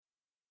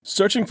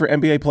Searching for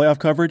NBA playoff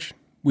coverage?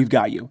 We've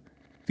got you.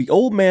 The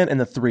Old Man and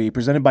the Three,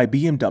 presented by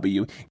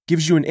BMW,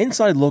 gives you an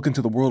inside look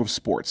into the world of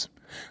sports.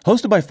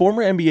 Hosted by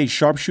former NBA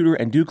sharpshooter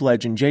and Duke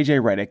legend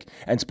JJ Redick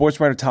and sports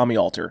writer Tommy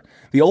Alter,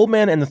 The Old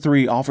Man and the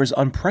Three offers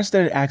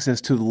unprecedented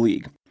access to the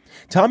league.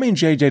 Tommy and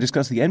JJ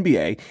discuss the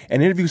NBA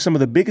and interview some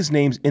of the biggest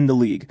names in the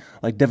league,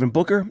 like Devin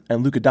Booker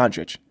and Luka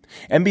Doncic.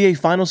 NBA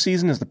final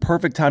season is the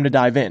perfect time to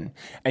dive in,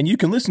 and you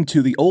can listen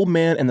to The Old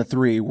Man and the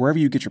Three wherever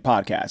you get your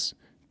podcasts.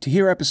 To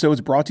hear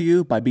episodes brought to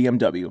you by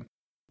BMW.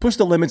 Push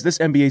the limits this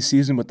NBA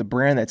season with the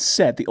brand that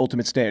set the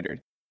ultimate standard.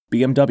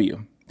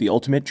 BMW, the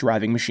ultimate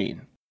driving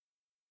machine.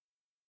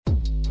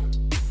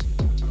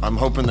 I'm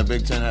hoping the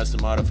Big Ten has to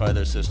modify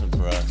their system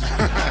for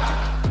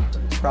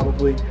us.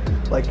 Probably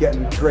like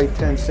getting grade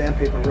 10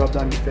 sandpaper rubbed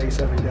on your face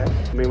every day.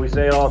 I mean, we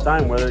say it all the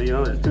time, whether,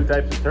 there's two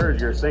types of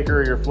turds. You're a sinker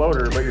or you're a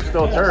floater, but you're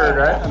still a turd,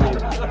 right?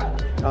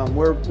 I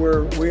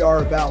mean, we are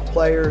about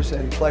players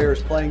and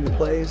players playing the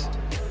plays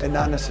and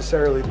not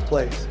necessarily the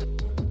plays.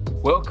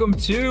 Welcome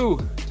to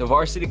the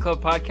Varsity Club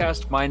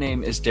podcast. My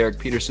name is Derek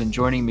Peterson.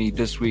 Joining me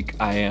this week,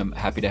 I am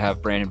happy to have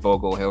Brandon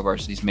Vogel, Hail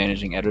Varsity's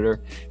managing editor.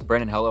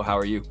 Brandon, hello. How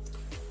are you?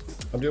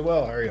 I'm doing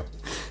well. How are you?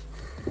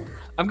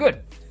 I'm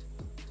good.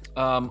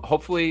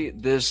 Hopefully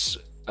this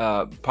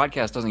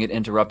podcast doesn't get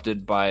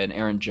interrupted by an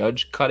Aaron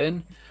Judge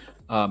cut-in.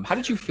 How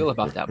did you feel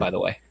about that, by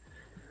the way?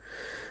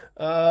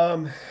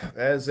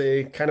 As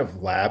a kind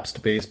of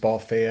lapsed baseball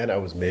fan, I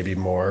was maybe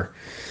more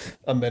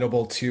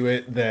amenable to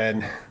it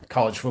than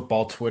college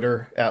football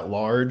Twitter at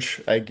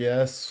large, I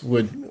guess,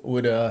 would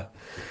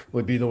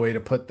be the way to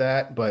put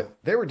that. But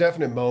there were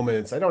definite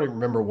moments. I don't even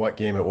remember what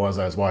game it was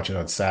I was watching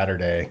on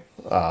Saturday,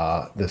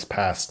 this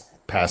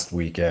past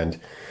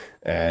weekend.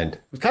 And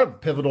it was kind of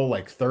pivotal,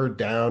 like third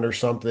down or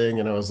something.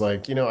 And I was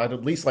like, I'd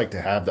at least like to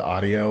have the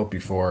audio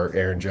before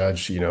Aaron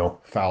Judge,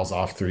 fouls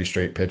off 3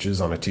 straight pitches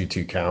on a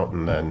 2-2 count.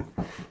 And then,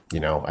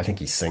 I think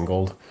he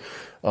singled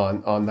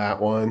on that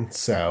one.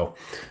 So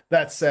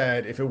that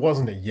said, if it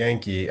wasn't a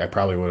Yankee, I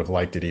probably would have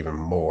liked it even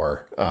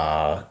more.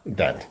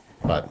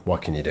 But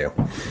what can you do?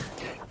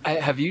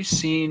 Have you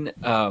seen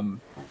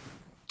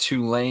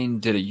Tulane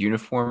did a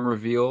uniform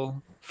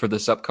reveal for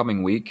this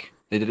upcoming week?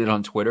 They did it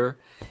on Twitter.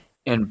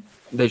 And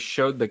they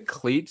showed the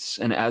cleats,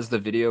 and as the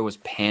video was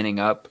panning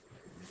up,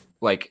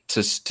 like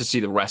to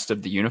see the rest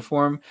of the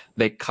uniform,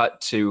 they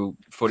cut to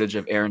footage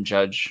of Aaron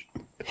Judge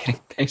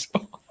hitting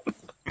baseball.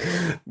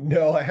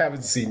 No, I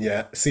haven't seen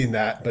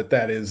that, but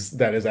that is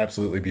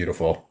absolutely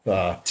beautiful.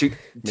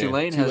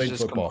 Tulane has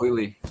just football.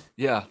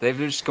 They've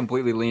just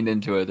completely leaned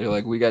into it. They're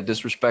like, we got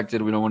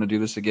disrespected, we don't want to do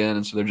this again,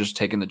 and so they're just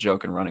taking the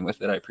joke and running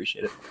with it. I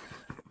appreciate it.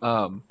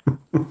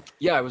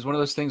 It was one of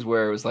those things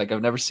where it was like,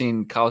 I've never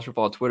seen college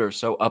football Twitter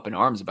so up in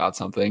arms about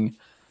something.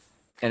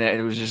 And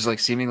it was just like,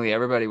 seemingly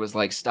everybody was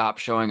like, stop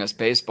showing us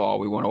baseball.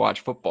 We want to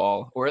watch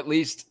football, or at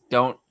least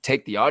don't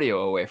take the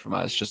audio away from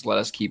us. Just let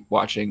us keep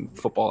watching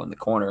football in the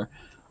corner.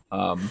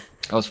 That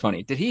was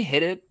funny. Did he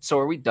hit it? So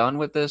are we done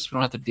with this? We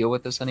don't have to deal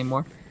with this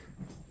anymore.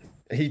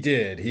 He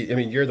did.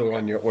 You're the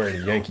one wearing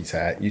a Yankees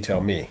hat. You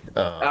tell me.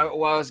 I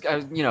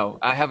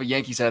have a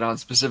Yankees hat on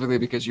specifically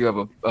because you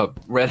have a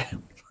Red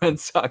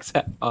Sox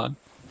hat on.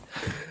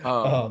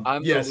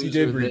 Yes, he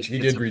did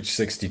reach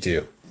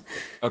 62.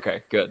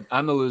 Okay, good.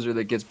 I'm the loser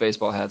that gets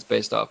baseball hats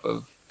based off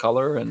of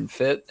color and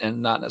fit,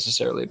 and not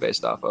necessarily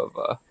based off of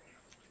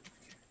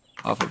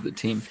the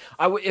team.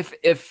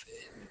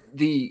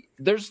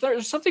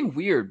 There's something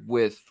weird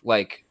with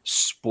like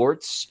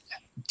sports,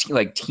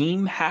 like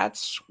team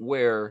hats,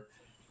 where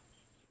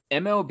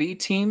MLB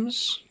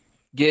teams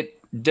get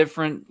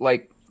different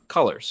like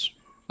colors.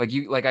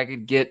 Like I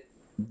could get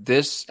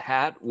this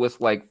hat with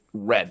like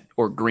red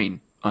or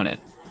green on it,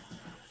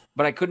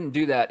 but I couldn't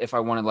do that if I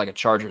wanted like a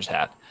Chargers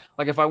hat.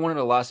 Like if I wanted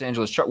a Los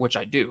Angeles which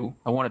I do,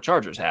 I want a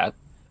Chargers hat,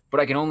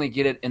 but I can only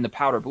get it in the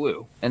powder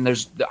blue. And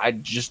I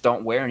just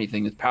don't wear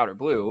anything that's powder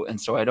blue,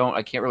 and so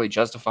I can't really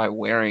justify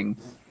wearing.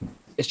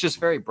 It's just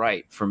very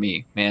bright for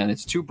me, man.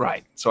 It's too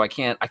bright, so I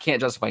can't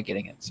justify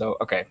getting it. So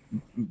okay,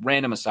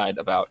 random aside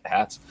about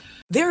hats.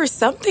 There are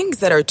some things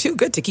that are too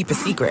good to keep a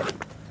secret,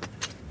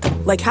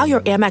 like how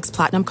your Amex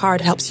Platinum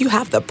card helps you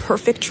have the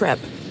perfect trip.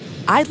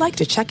 I'd like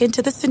to check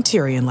into the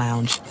Centurion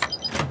Lounge.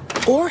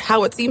 Or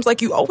how it seems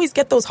like you always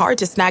get those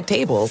hard-to-snag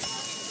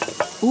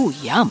tables. Ooh,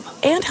 yum.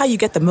 And how you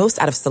get the most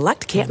out of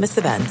select can't-miss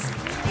events.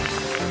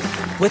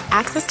 With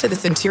access to the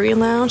Centurion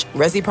Lounge,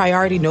 Resi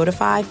Priority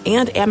Notified,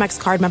 and Amex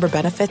card member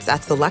benefits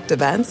at select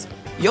events,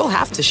 you'll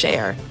have to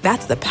share.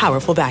 That's the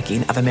powerful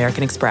backing of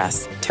American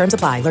Express. Terms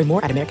apply. Learn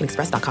more at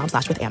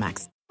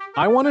americanexpress.com/withAmex.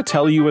 I want to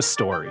tell you a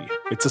story.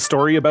 It's a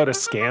story about a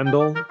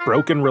scandal,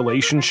 broken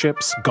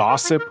relationships,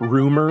 gossip,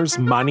 rumors,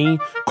 money,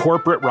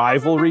 corporate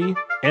rivalry,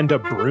 and a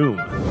broom.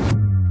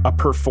 A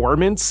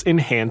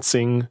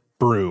performance-enhancing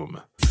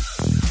broom.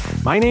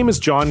 My name is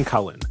John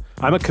Cullen.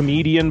 I'm a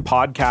comedian,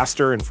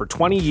 podcaster, and for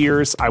 20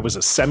 years, I was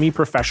a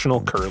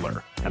semi-professional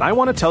curler. And I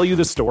want to tell you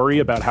the story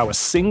about how a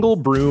single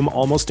broom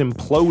almost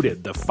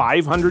imploded the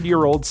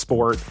 500-year-old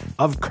sport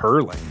of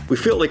curling. We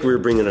felt like we were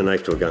bringing a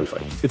knife to a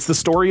gunfight. It's the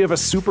story of a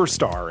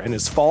superstar and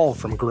his fall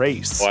from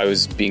grace. Well, I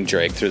was being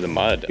dragged through the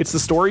mud. It's the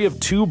story of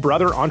two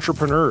brother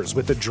entrepreneurs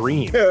with a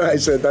dream. I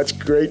said, that's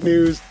great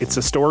news. It's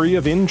a story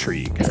of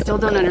intrigue. I still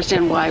don't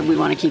understand why we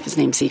want to keep his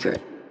name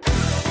secret.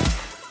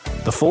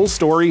 The full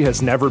story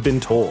has never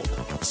been told,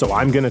 so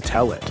I'm going to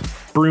tell it.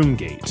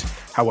 Broomgate,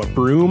 how a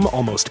broom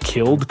almost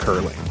killed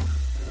curling.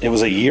 It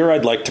was a year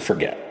I'd like to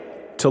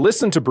forget. To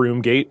listen to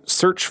Broomgate,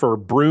 search for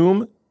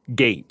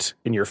Broomgate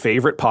in your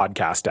favorite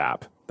podcast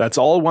app. That's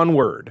all one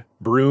word,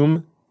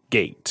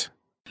 Broomgate.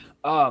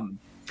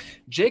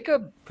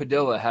 Jacob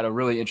Padilla had a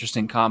really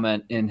interesting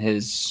comment in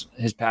his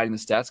padding the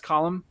stats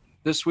column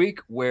this week,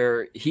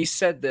 where he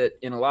said that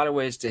in a lot of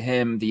ways to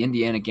him, the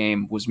Indiana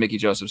game was Mickey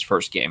Joseph's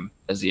first game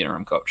as the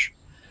interim coach.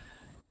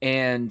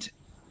 And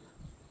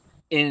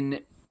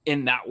in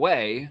that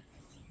way,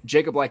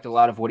 Jacob liked a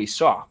lot of what he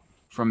saw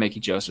from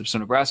Mickey Joseph. So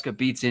Nebraska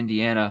beats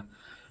Indiana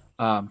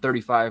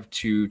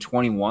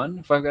 35-21,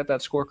 if I've got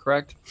that score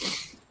correct.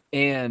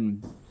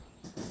 And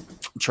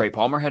Trey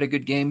Palmer had a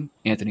good game.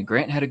 Anthony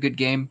Grant had a good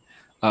game.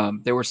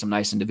 There were some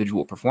nice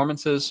individual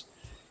performances.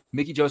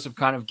 Mickey Joseph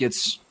kind of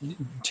gets,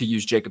 to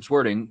use Jacob's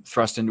wording,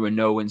 thrust into a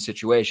no-win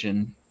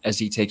situation as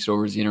he takes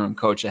over as the interim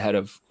coach ahead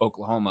of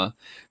Oklahoma.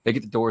 They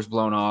get the doors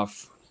blown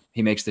off.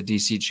 He makes the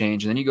DC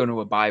change. And then you go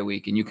into a bye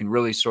week, and you can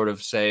really sort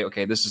of say,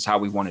 okay, this is how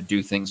we want to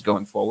do things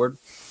going forward.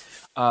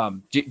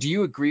 Do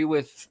you agree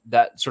with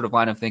that sort of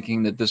line of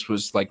thinking that this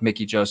was like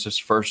Mickey Joseph's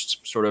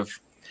first sort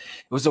of –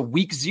 it was a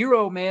week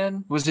zero,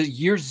 man. It was a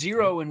year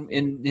zero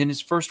in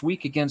his first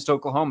week against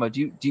Oklahoma.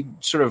 Do you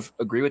sort of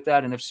agree with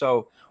that? And if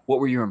so, what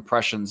were your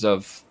impressions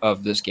of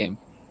this game?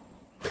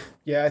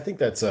 Yeah, I think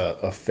that's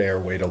a fair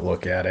way to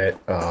look at it.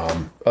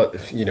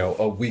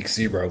 A week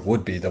zero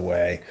would be the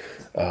way.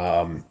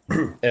 And,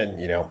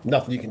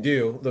 nothing you can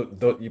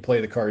do. You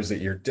play the cards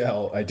that you're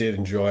dealt. I did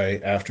enjoy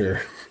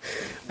after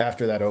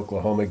that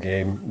Oklahoma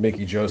game,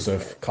 Mickey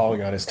Joseph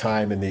calling on his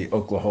time in the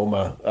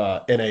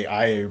Oklahoma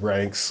NAIA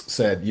ranks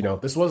said,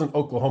 this wasn't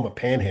Oklahoma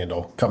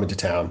Panhandle coming to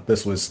town.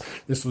 This was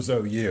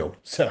OU.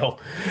 So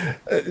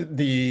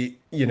the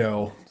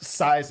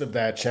size of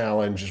that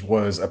challenge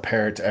was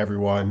apparent to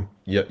everyone.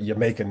 You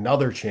make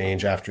another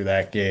change after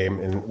that game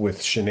and with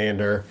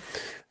Shenander,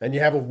 and you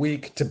have a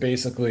week to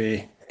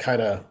basically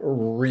kind of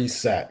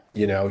reset.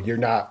 You're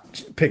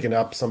not picking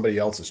up somebody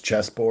else's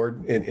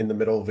chessboard in the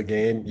middle of the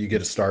game. You get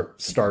to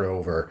start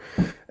over,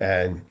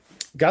 and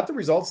got the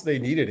results they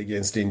needed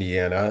against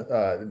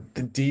Indiana.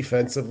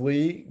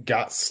 Defensively,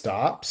 got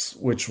stops,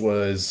 which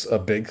was a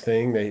big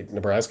thing.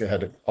 Nebraska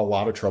had a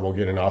lot of trouble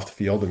getting off the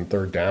field in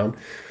third down.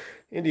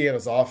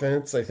 Indiana's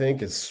offense, I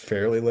think, is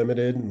fairly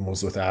limited and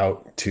was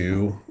without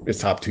its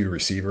top two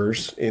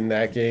receivers in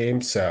that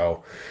game.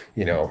 So,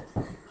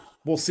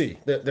 we'll see.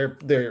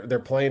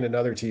 They're playing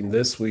another team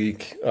this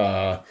week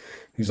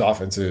whose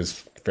offense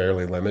is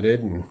fairly limited,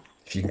 and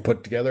if you can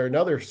put together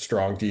another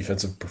strong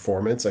defensive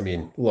performance,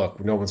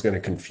 look, no one's going to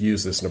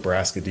confuse this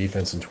Nebraska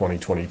defense in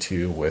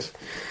 2022 with,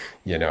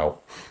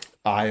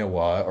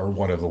 Iowa or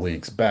one of the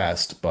league's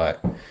best,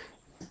 but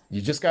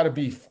you just got to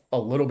be a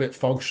little bit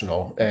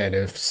functional. And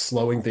if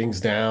slowing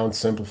things down,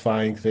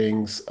 simplifying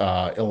things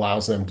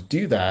allows them to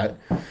do that,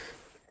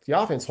 the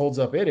offense holds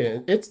up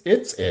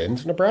its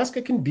end.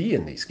 Nebraska can be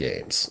in these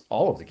games,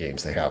 all of the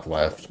games they have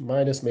left,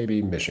 minus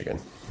maybe Michigan.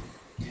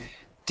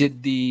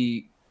 Did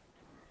the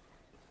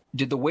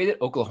way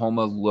that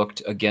Oklahoma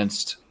looked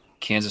against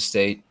Kansas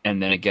State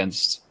and then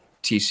against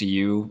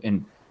TCU,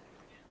 and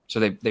so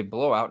they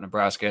blow out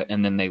Nebraska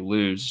and then they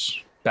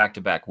lose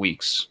back-to-back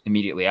weeks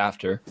immediately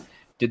after,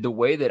 did the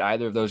way that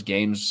either of those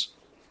games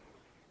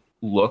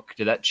look,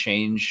 did that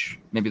change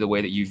maybe the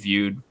way that you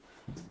viewed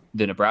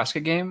the Nebraska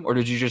game, or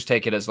did you just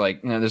take it as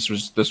like, this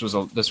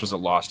was a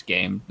lost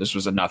game, this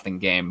was a nothing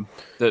game,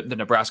 the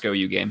Nebraska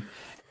OU game,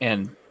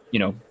 and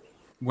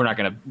we're not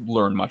going to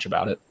learn much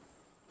about it?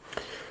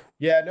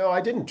 Yeah, no, I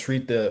didn't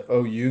treat the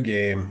OU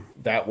game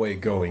that way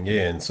going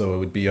in, so it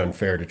would be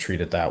unfair to treat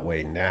it that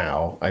way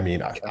now.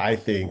 I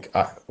think,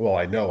 I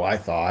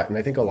thought, and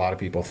I think a lot of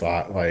people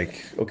thought,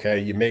 like, okay,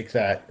 you make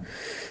the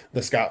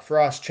Scott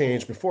Frost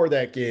change before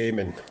that game,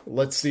 and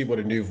let's see what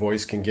a new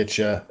voice can get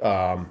you.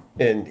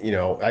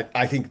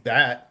 I think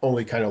that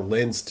only kind of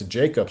lends to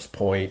Jacob's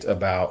point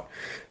about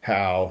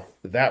how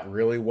that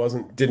really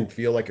didn't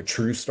feel like a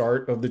true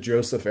start of the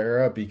Joseph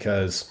era,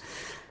 because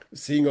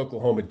seeing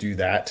Oklahoma do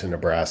that to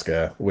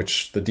Nebraska,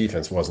 which the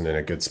defense wasn't in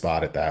a good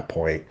spot at that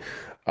point,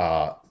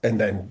 and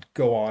then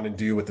go on and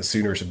do what the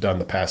Sooners have done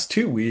the past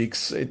 2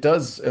 weeks, it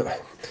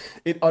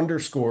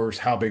underscores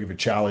how big of a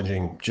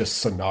challenging just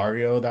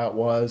scenario that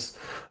was.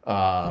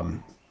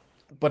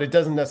 But it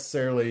doesn't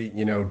necessarily,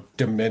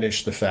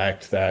 diminish the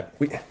fact that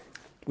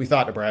we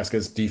thought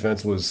Nebraska's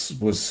defense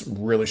was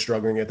really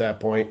struggling at that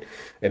point,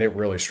 and it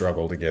really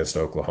struggled against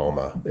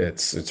Oklahoma.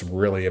 It's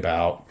really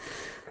about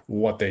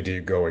what they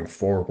do going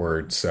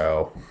forward.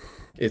 So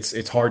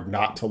it's hard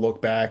not to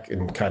look back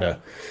and kind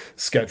of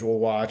schedule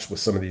watch with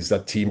some of these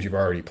teams you've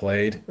already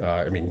played.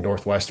 I mean,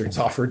 Northwestern's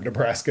offered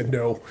Nebraska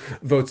no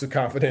votes of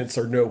confidence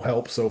or no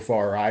help so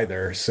far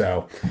either.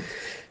 So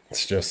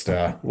it's just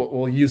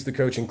we'll use the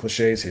coaching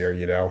cliches here.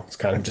 It's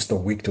kind of just a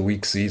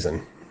week-to-week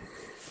season.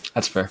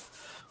 That's fair.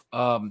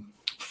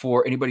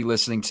 For anybody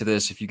listening to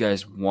this, if you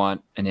guys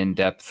want an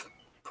in-depth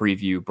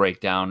preview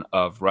breakdown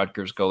of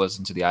Rutgers, go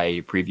listen to the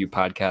IAU preview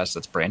podcast.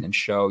 That's Brandon's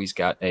show. He's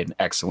got an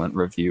excellent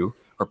review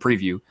or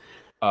preview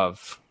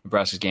of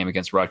Nebraska's game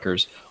against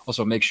Rutgers.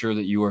 Also, make sure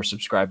that you are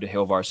subscribed to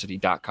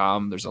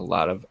hailvarsity.com. There's a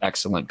lot of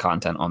excellent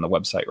content on the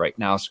website right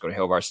now. So go to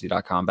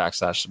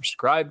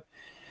hailvarsity.com/subscribe.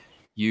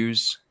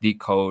 Use the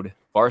code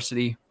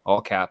varsity,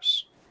 all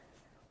caps,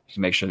 to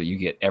make sure that you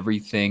get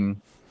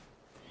everything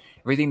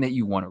that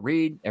you want to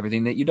read,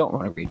 everything that you don't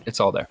want to read.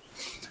 It's all there.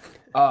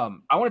 I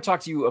want to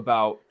talk to you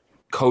about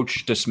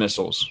coach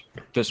dismissals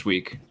this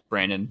week,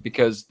 Brandon,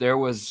 because there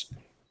was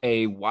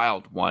a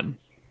wild one.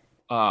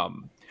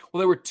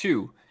 There were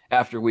two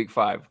after week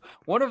 5.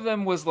 One of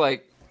them was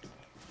like,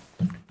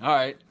 all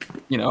right,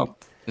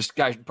 this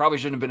guy probably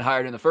shouldn't have been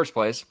hired in the first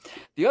place.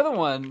 The other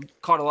one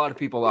caught a lot of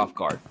people off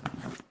guard.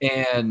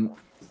 And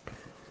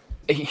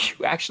he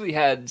actually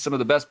had some of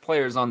the best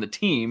players on the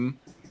team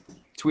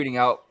tweeting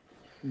out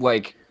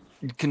like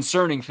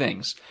concerning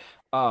things.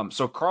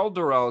 So Carl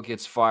Durrell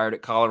gets fired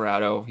at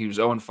Colorado. He was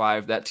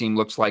 0-5. That team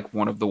looks like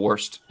one of the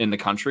worst in the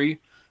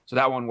country. So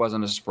that one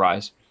wasn't a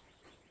surprise.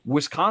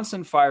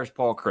 Wisconsin fires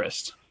Paul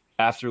Chryst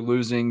after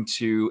losing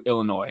to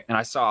Illinois. And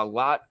I saw a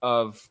lot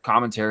of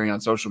commentary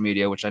on social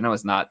media, which I know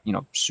is not,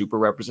 super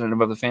representative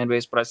of the fan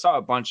base, but I saw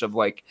a bunch of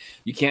like,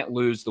 you can't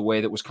lose the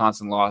way that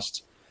Wisconsin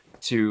lost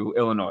to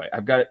Illinois.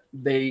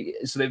 They've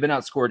been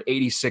outscored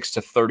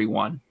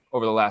 86-31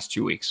 over the last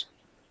 2 weeks.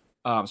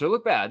 So they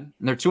look bad,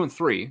 and they're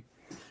 2-3.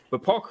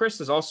 But Paul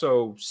Chryst is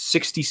also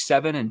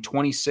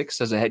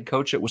 67-26 as a head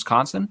coach at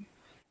Wisconsin,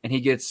 and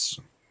he gets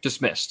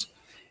dismissed.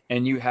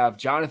 And you have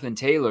Jonathan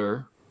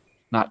Taylor,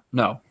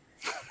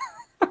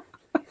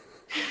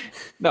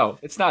 no,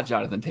 it's not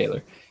Jonathan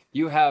Taylor.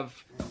 You have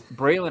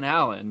Braylon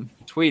Allen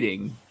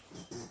tweeting,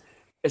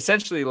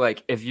 essentially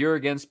like, if you're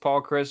against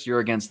Paul Chryst, you're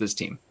against this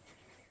team.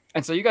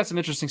 And so you got some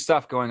interesting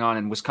stuff going on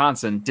in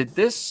Wisconsin. Did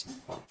this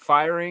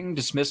firing,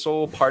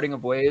 dismissal, parting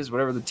of ways,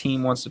 whatever the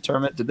team wants to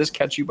term it, did this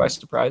catch you by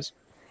surprise?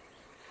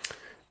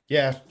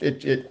 Yeah,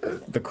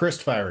 the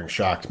Chryst firing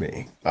shocked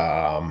me.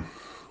 And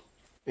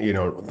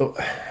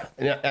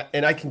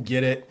I can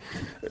get it.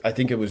 I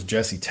think it was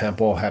Jesse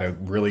Temple had a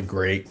really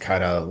great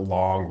kind of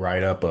long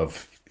write-up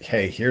of,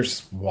 hey,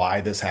 here's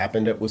why this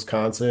happened at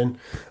Wisconsin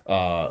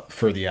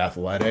for The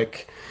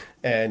Athletic.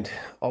 And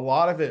a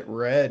lot of it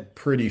read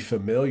pretty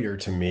familiar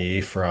to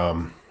me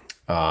from,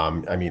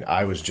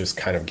 I was just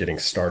kind of getting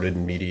started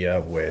in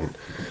media when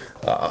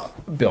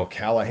Bill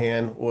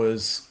Callahan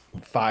was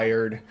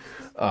fired.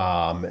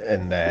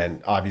 And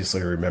then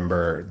obviously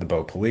remember the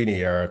Bo Pelini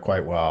era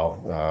quite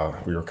well.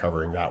 We were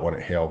covering that one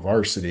at Hail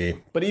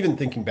Varsity. But even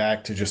thinking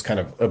back to just kind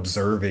of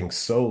observing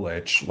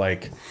Solich,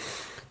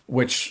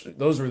 which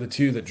those were the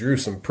two that drew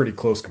some pretty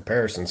close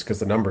comparisons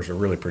because the numbers are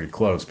really pretty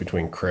close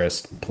between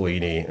Chryst,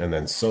 Pelini, and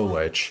then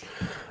Solich.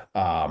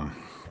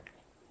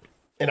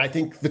 And I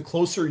think the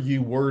closer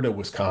you were to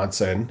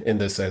Wisconsin in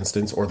this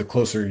instance, or the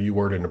closer you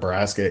were to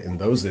Nebraska in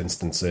those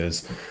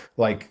instances,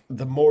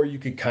 the more you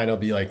could kind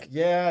of be like,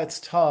 yeah, it's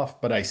tough,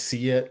 but I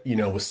see it.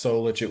 With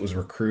Solich, it was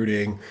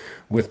recruiting.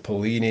 With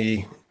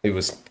Pelini, it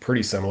was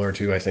pretty similar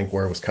to, I think,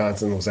 where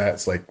Wisconsin was at.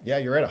 It's like, yeah,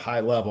 you're at a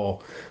high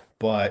level,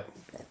 but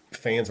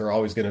fans are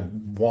always going to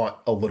want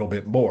a little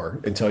bit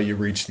more until you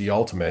reach the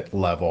ultimate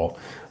level.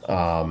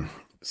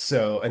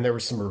 And there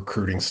was some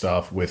recruiting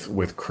stuff with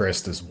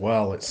Chryst as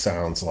well, it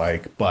sounds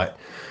like. But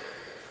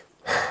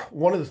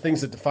one of the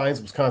things that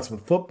defines Wisconsin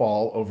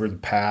football over the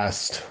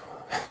past,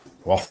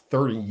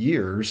 30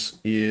 years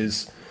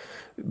is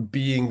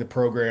being the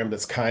program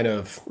that's kind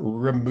of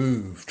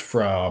removed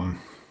from,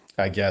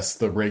 I guess,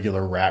 the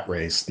regular rat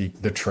race,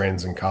 the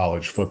trends in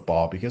college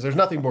football, because there's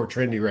nothing more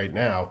trendy right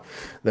now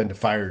than to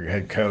fire your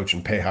head coach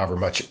and pay however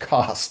much it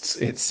costs,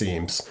 it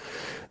seems.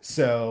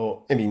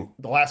 So, the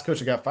last coach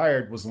that got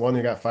fired was the one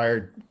that got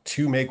fired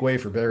to make way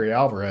for Barry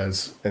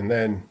Alvarez. And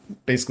then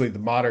basically the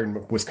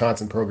modern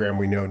Wisconsin program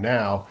we know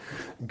now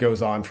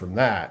goes on from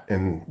that.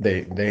 And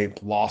they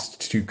lost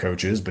 2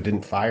 coaches, but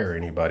didn't fire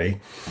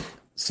anybody.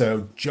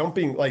 So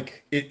jumping,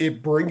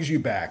 it brings you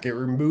back. It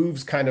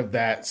removes kind of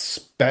that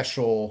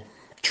special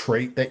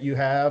trait that you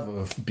have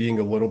of being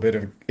a little bit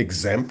of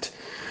exempt.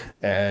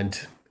 And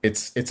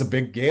it's a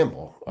big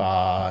gamble.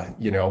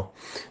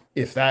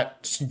 If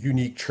that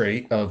unique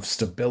trait of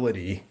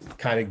stability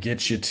kind of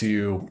gets you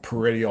to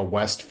perennial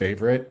West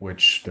favorite,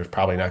 which there's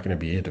probably not going to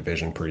be a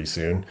division pretty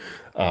soon,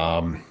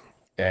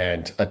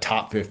 and a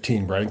top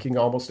 15 ranking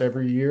almost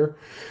every year,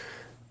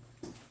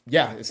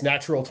 yeah, it's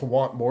natural to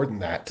want more than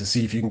that, to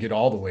see if you can get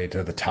all the way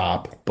to the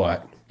top,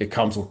 but it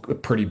comes with a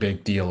pretty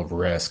big deal of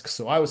risk.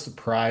 So I was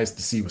surprised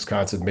to see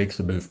Wisconsin make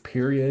the move,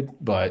 period,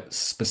 but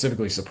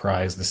specifically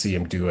surprised to see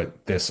him do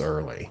it this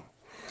early.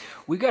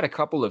 we got a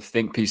couple of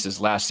think pieces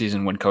last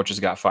season when coaches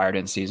got fired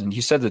in season.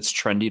 You said it's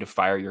trendy to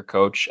fire your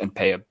coach and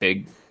pay a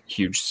big,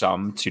 huge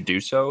sum to do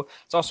so.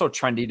 It's also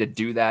trendy to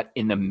do that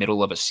in the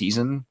middle of a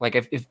season.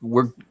 Like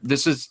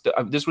this was the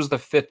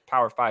 5th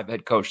Power 5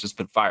 head coach that's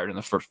been fired in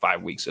the first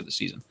 5 weeks of the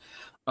season.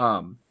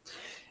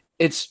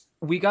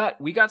 We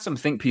got some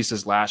think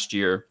pieces last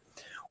year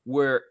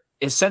where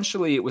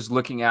essentially it was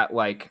looking at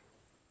like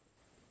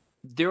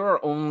there are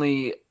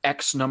only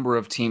X number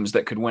of teams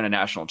that could win a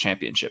national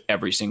championship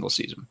every single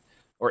season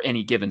or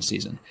any given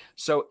season.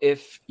 So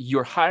if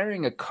you're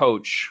hiring a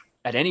coach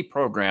at any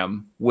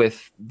program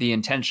with the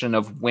intention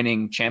of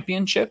winning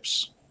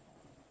championships,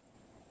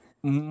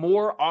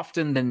 more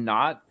often than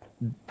not,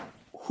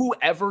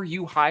 whoever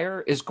you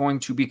hire is going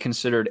to be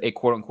considered a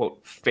quote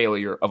unquote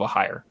failure of a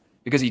hire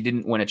because he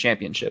didn't win a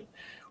championship.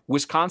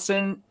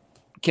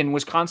 Can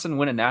Wisconsin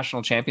win a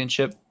national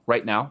championship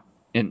right now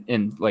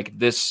in like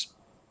this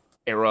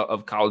era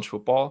of college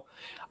football?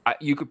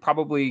 You could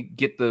probably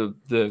get the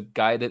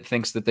guy that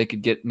thinks that they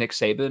could get Nick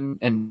Saban,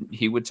 and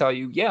he would tell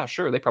you, yeah,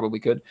 sure, they probably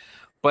could.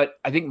 But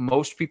I think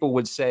most people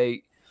would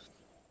say,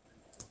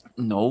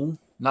 no,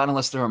 not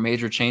unless there are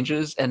major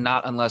changes and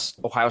not unless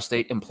Ohio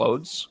State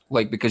implodes,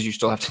 like because you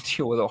still have to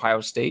deal with Ohio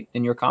State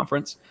in your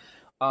conference.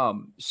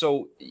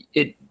 So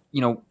there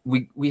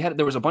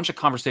was a bunch of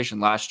conversation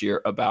last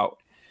year about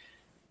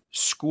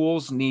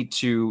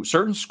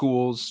certain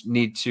schools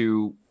need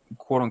to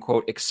quote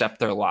unquote accept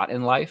their lot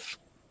in life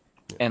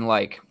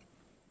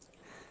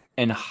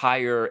and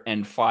hire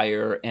and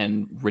fire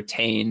and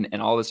retain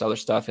and all this other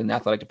stuff in the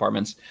athletic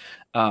departments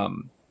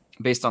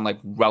based on like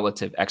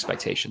relative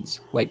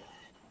expectations, like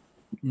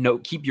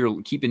keep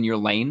in your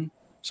lane,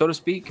 so to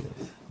speak.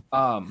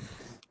 And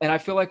I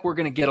feel like we're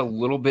going to get a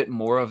little bit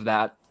more of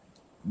that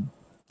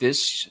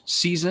this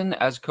season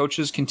as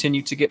coaches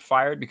continue to get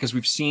fired, because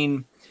we've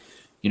seen,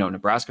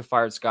 Nebraska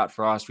fired Scott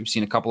Frost. We've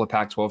seen a couple of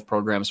Pac-12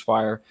 programs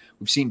fire.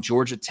 We've seen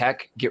Georgia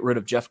Tech get rid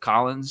of Jeff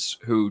Collins,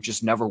 who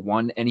just never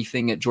won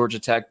anything at Georgia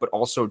Tech, but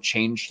also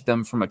changed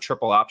them from a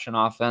triple option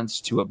offense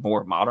to a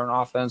more modern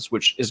offense,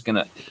 which is going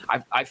to,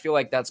 I feel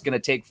like that's going to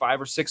take 5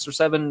 or 6 or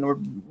 7 or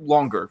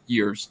longer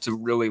years to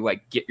really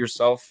like get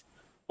yourself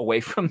away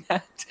from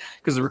that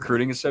because the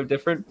recruiting is so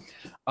different.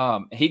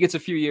 He gets a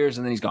few years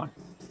and then he's gone.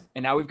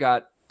 And now we've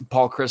got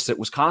Paul Chryst at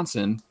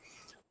Wisconsin.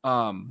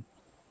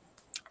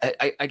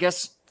 I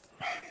guess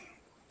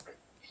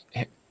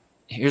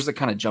here's the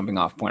kind of jumping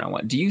off point I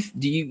want. Do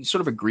you sort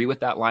of agree with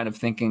that line of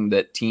thinking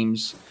that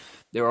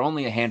there are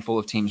only a handful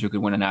of teams who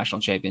could win a national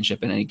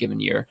championship in any given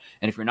year?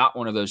 And if you're not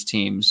one of those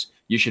teams,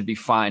 you should be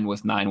fine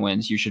with 9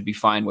 wins. You should be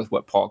fine with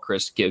what Paul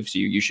Chryst gives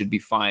you. You should be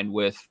fine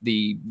with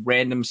the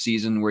random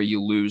season where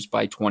you lose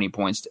by 20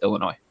 points to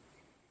Illinois.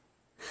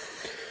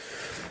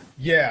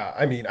 Yeah,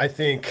 I mean, I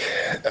think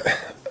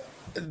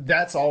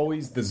that's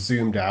always the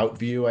zoomed out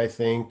view, I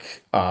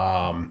think.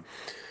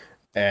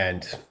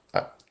 And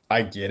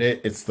I get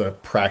it. It's the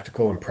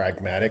practical and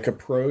pragmatic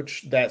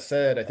approach. That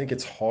said, I think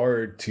it's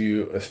hard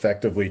to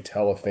effectively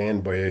tell a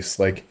fan base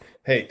like,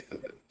 hey,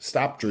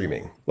 stop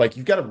dreaming. Like,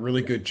 you've got a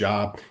really good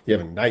job. You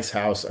have a nice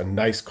house, a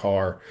nice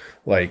car.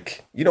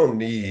 Like, you don't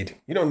need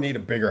a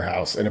bigger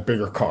house and a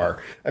bigger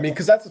car. I mean,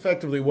 because that's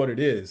effectively what it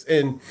is.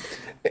 And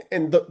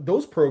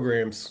those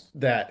programs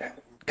that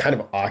kind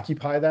of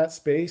occupy that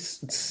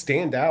space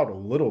stand out a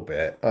little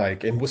bit.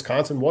 Like, and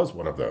Wisconsin was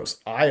one of those.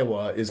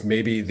 Iowa is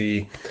maybe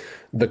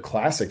the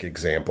classic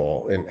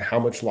example. And how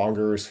much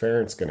longer is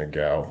Ferentz going to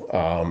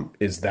go?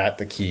 Is that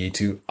the key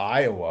to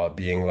Iowa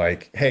being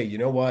like, hey, you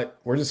know what?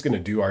 We're just going to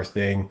do our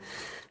thing.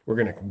 We're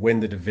going to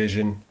win the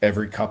division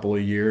every couple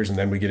of years, and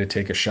then we get to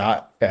take a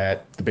shot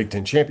at the Big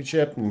Ten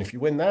championship. And if you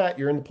win that,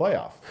 you're in the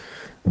playoff.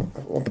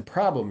 Well, the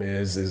problem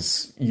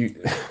is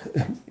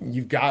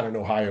you've got an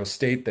Ohio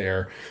State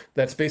there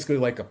that's basically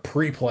like a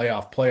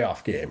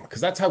playoff game,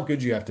 because that's how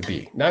good you have to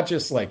be, not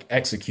just like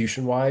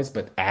execution wise,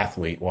 but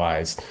athlete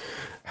wise,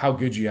 how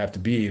good you have to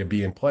be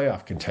in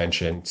playoff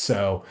contention.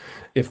 So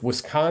if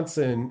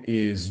Wisconsin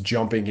is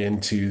jumping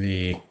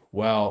into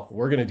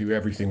we're going to do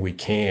everything we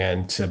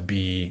can to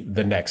be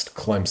the next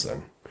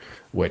Clemson,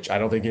 which I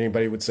don't think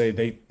anybody would say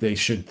they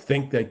should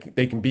think that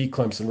they can beat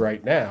Clemson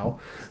right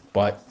now,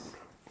 but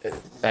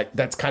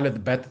that's kind of the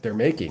bet that they're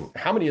making.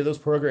 How many of those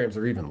programs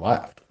are even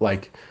left?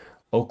 Like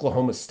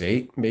Oklahoma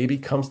State maybe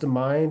comes to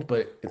mind,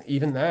 but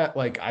even that,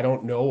 like, I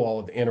don't know all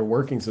of the inner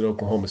workings at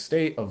Oklahoma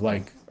State of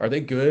like, are they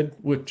good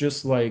with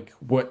just like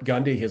what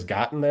Gundy has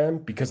gotten them?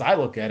 Because I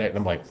look at it and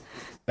I'm like,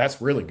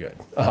 that's really good.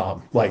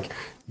 Like,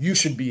 you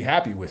should be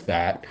happy with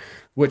that,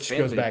 which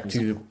goes back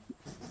to,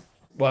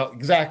 well,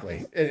 exactly.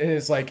 And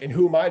it's like, and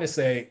who am I to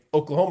say,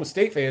 Oklahoma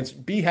State fans,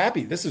 be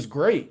happy. This is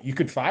great. You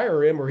could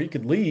fire him or he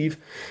could leave.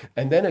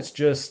 And then it's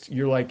just,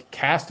 you're like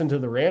cast into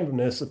the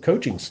randomness of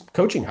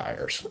coaching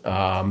hires,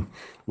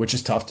 which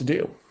is tough to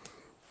do.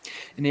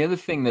 And the other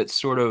thing that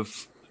sort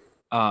of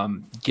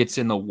gets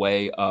in the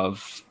way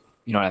of,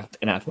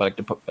 an athletic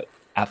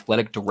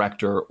athletic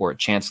director or a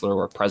chancellor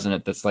or a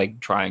president that's like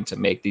trying to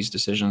make these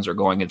decisions or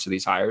going into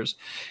these hires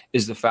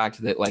is the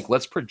fact that like,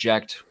 let's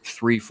project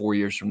 3-4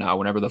 years from now,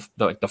 whenever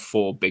the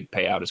full big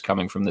payout is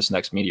coming from this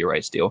next media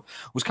rights deal,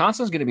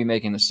 Wisconsin's going to be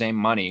making the same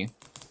money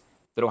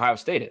that Ohio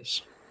State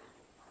is.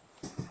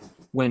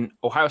 When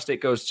Ohio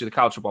State goes to the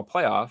college football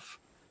playoff,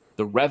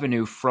 the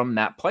revenue from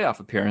that playoff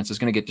appearance is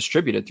going to get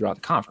distributed throughout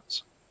the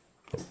conference.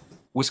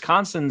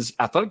 Wisconsin's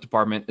athletic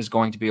department is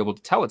going to be able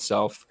to tell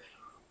itself,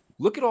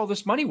 look at all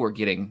this money we're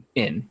getting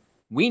in.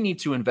 We need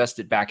to invest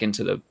it back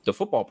into the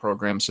football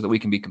program so that we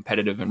can be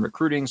competitive in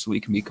recruiting, so we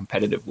can be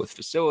competitive with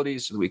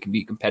facilities, so that we can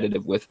be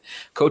competitive with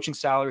coaching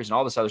salaries and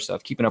all this other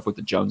stuff, keeping up with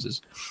the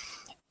Joneses.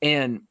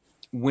 And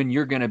when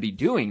you're going to be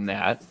doing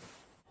that,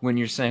 when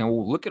you're saying,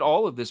 well, look at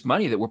all of this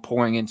money that we're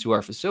pouring into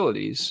our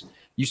facilities,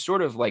 you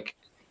sort of like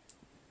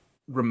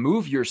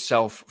remove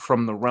yourself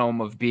from the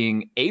realm of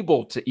being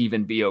able to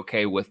even be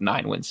okay with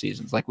 9-win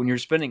seasons. Like when you're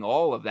spending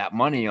all of that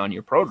money on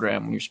your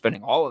program, when you're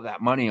spending all of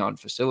that money on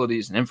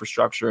facilities and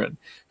infrastructure and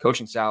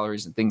coaching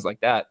salaries and things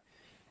like that,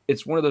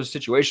 it's one of those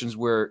situations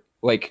where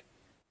like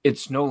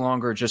it's no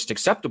longer just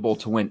acceptable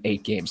to win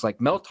 8 games.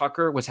 Like Mel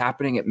Tucker, what's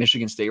happening at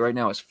Michigan State right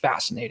now is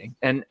fascinating.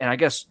 And I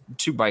guess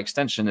too, by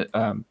extension,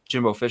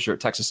 Jimbo Fisher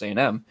at Texas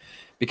A&M,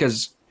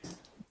 because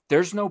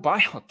there's no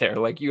buyout there.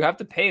 Like you have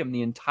to pay him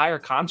the entire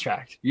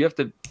contract. You have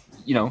to,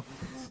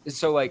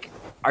 so like,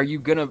 are you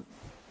gonna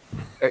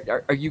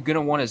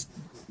want to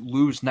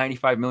lose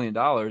 $95 million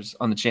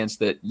on the chance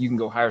that you can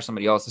go hire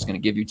somebody else that's going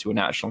to give you to a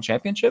national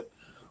championship?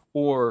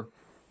 Or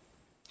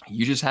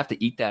you just have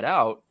to eat that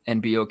out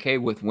and be okay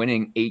with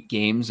winning 8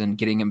 games and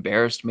getting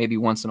embarrassed maybe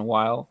once in a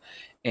while.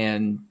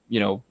 And,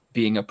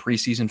 being a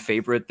preseason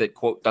favorite that,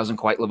 quote, doesn't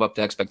quite live up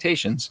to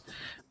expectations.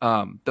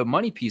 The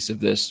money piece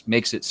of this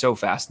makes it so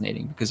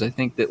fascinating because I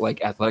think that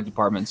like athletic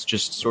departments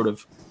just sort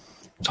of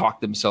talk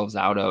themselves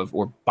out of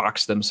or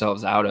box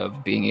themselves out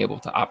of being able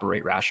to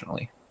operate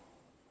rationally.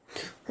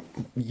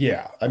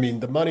 Yeah. I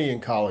mean, the money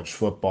in college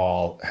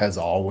football has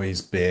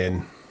always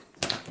been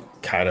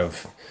kind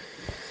of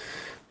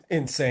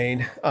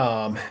insane.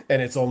 And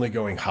it's only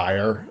going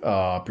higher,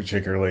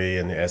 particularly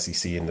in the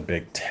SEC and the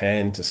Big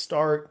Ten to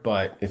start.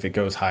 But if it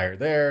goes higher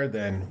there,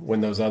 then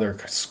when those other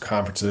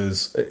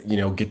conferences,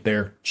 get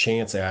their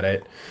chance at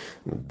it,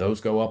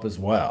 those go up as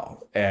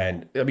well.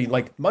 And I mean,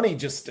 like money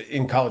just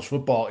in college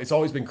football, it's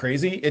always been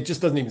crazy. It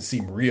just doesn't even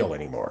seem real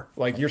anymore.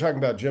 Like you're talking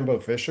about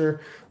Jimbo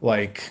Fisher,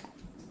 like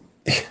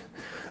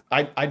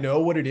I know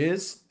what it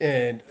is.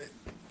 And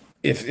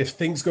if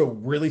things go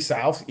really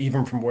south,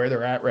 even from where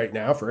they're at right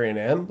now for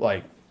A&M,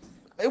 like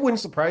it wouldn't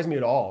surprise me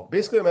at all.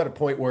 Basically, I'm at a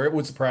point where it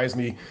would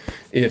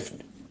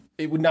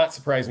not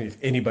surprise me if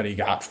anybody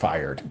got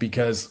fired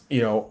because,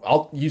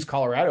 I'll use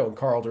Colorado and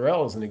Carl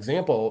Durrell as an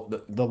example.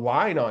 The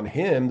line on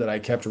him that I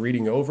kept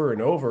reading over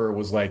and over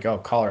was like, oh,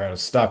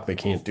 Colorado's stuck. They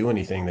can't do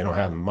anything. They don't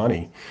have the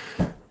money.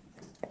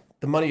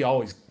 The money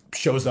always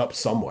shows up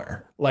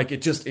somewhere. Like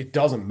it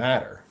doesn't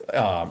matter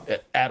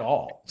at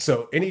all.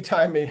 So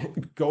anytime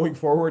going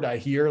forward, I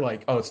hear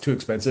like, oh, it's too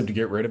expensive to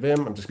get rid of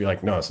him, I'm just be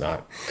like, no, it's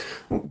not.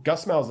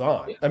 Gus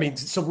Malzahn. I mean,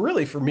 so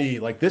really for me,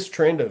 like this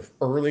trend of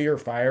earlier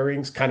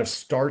firings kind of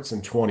starts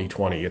in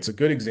 2020. It's a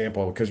good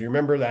example because you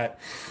remember that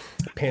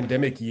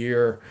pandemic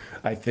year.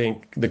 I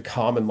think the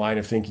common line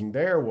of thinking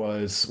there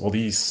was, well,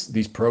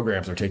 these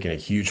programs are taking a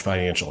huge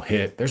financial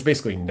hit. There's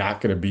basically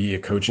not going to be a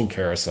coaching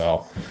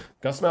carousel.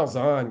 Gus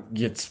Malzahn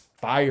gets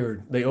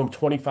fired. They owe him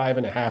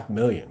 $25.5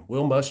 million.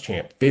 Will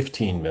Muschamp,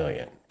 $15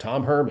 million.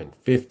 Tom Herman,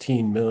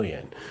 $15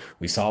 million.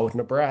 We saw with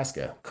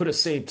Nebraska. Could have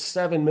saved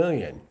 $7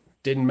 million.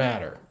 Didn't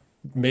matter.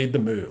 Made the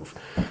move.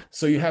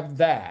 So you have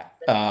that.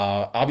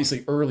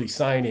 Obviously, early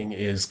signing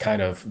is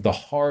kind of the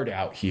hard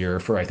out here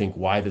for, I think,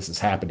 why this is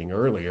happening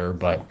earlier.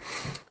 But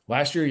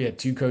last year, you had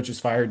 2 coaches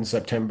fired in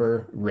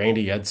September.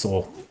 Randy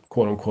Edsall,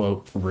 quote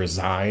unquote,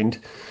 resigned.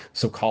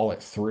 So call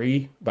it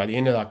 3. By the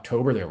end of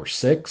October, there were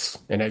 6.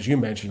 And as you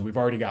mentioned, we've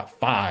already got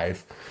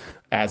 5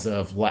 as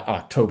of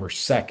October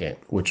 2nd,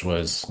 which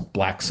was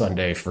Black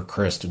Sunday for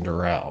Christ and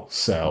Durrell.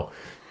 So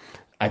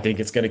I think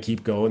it's going to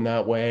keep going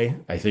that way.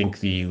 I think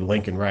the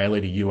Lincoln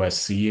Riley to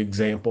USC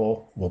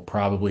example will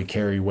probably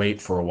carry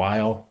weight for a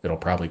while. It'll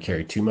probably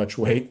carry too much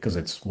weight because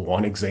it's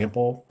one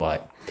example,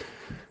 but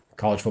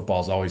college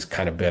football has always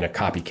kind of been a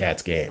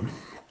copycat's game.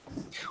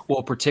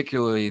 Well,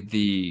 particularly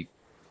the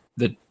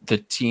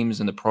teams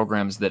and the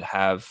programs that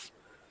have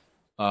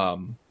a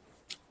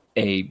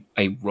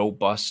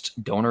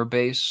robust donor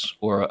base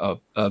or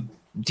a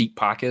deep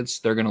pockets,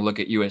 they're going to look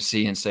at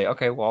USC and say,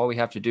 okay, well, all we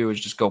have to do is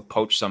just go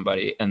poach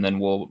somebody and then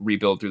we'll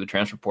rebuild through the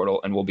transfer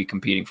portal and we'll be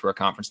competing for a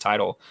conference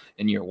title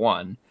in year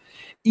 1.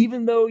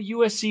 Even though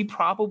USC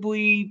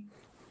probably,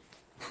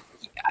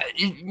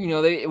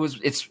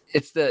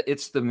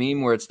 it's the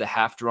meme where it's the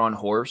half-drawn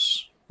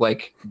horse,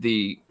 like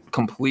the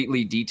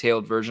completely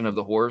detailed version of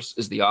the horse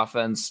is the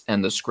offense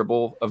and the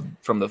scribble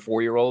from the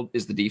 4-year-old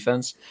is the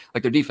defense.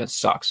 Like their defense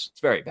sucks.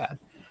 It's very bad.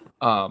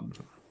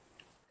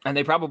 And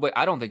they probably,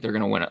 I don't think they're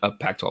going to win a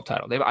Pac-12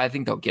 title. I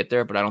think they'll get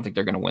there, but I don't think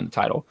they're going to win the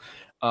title.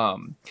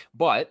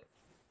 But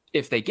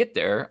if they get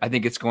there, I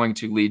think it's going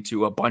to lead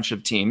to a bunch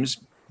of teams,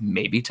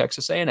 maybe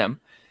Texas A&M,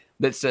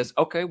 that says,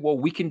 okay, well,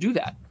 we can do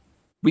that.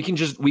 We can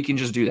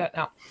just do that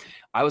now.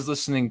 I was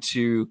listening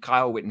to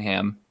Kyle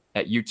Whittingham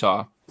at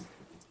Utah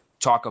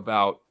talk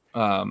about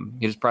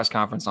his press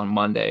conference on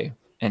Monday,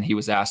 and he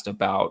was asked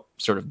about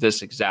sort of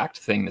this exact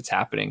thing that's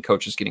happening,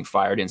 coaches getting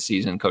fired in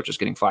season, coaches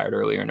getting fired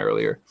earlier and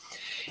earlier.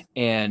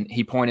 And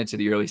he pointed to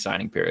the early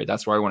signing period.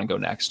 That's where I want to go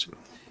next.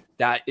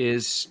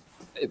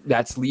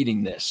 That's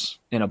leading this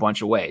in a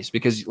bunch of ways,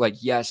 because like,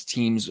 yes,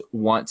 teams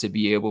want to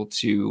be able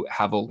to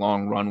have a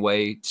long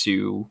runway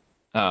to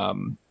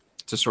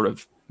sort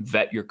of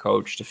vet your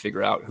coach, to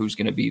figure out who's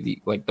going to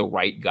be the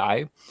right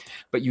guy.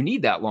 But you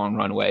need that long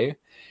runway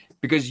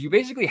because you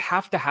basically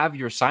have to have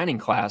your signing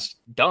class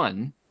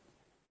done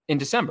in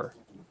December,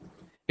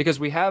 because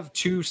we have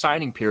 2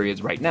 signing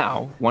periods right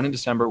now, one in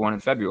December, one in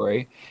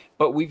February.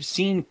 But we've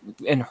seen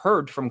and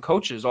heard from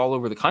coaches all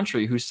over the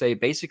country who say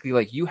basically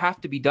like, you have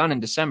to be done in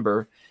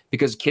December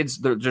because kids,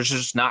 there's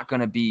just not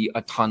going to be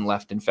a ton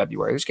left in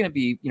February. There's going to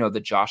be, the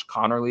Josh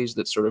Connerlys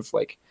that sort of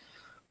like,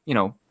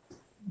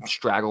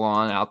 straggle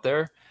on out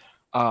there.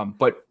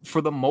 But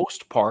for the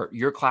most part,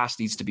 your class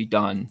needs to be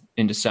done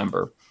in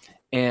December.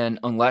 And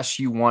unless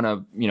you want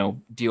to,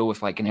 deal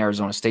with like an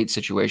Arizona State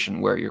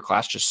situation where your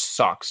class just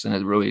sucks and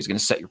it really is going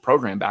to set your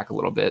program back a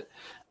little bit,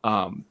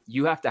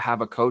 you have to have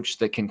a coach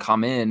that can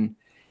come in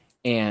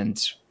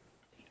and,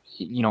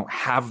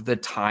 have the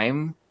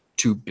time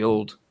to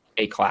build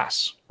a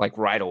class like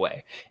right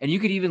away. And you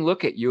could even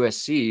look at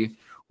USC,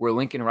 where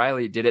Lincoln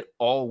Riley did it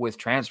all with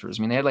transfers.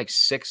 I mean, they had like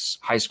 6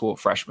 high school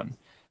freshmen.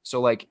 So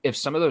like, if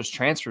some of those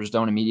transfers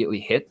don't immediately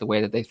hit the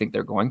way that they think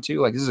they're going to,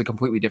 like, this is a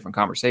completely different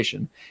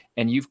conversation.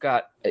 And you've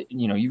got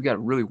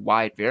really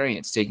wide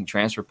variance taking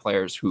transfer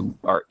players who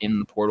are in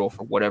the portal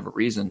for whatever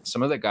reason.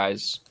 Some of the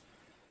guys,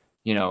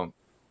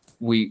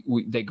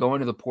 they go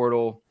into the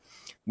portal.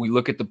 We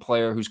look at the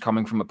player who's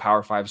coming from a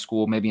Power 5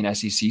 school, maybe an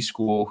SEC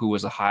school, who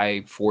was a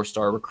high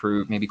 4-star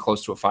recruit, maybe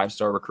close to a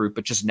 5-star recruit,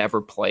 but just never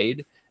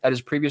played at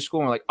his previous school.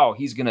 And we're like, oh,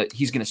 he's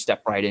gonna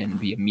step right in and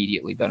be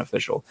immediately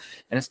beneficial.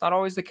 And it's not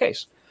always the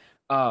case.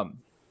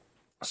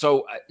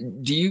 So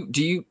do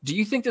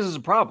you think this is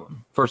a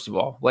problem? First of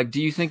all, like,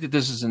 do you think that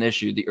this is an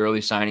issue, the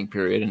early signing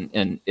period?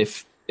 And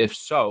if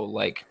so,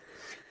 like,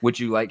 would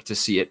you like to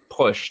see it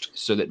pushed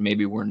so that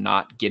maybe we're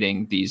not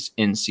getting these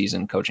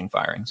in-season coaching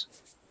firings?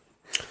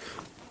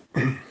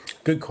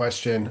 Good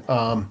question.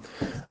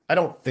 I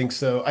don't think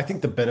so. I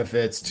think the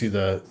benefits to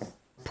the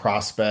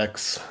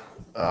prospects,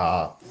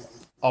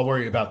 I'll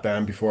worry about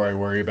them before I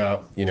worry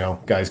about,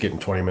 guys getting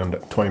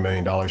 $20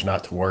 million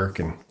not to work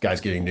and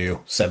guys getting new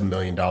 $7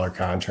 million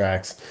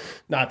contracts.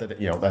 Not that,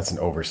 that's an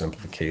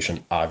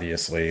oversimplification,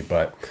 obviously,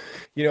 but,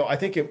 I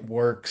think it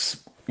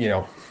works,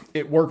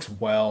 it works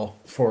well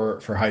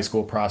for high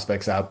school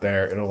prospects out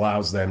there. It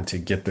allows them to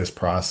get this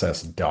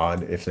process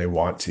done if they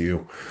want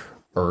to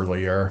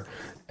earlier.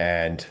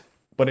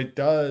 But it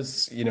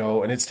does,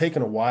 and it's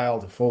taken a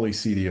while to fully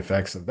see the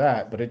effects of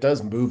that, but it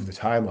does move the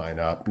timeline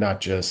up, not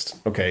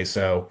just, okay,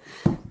 so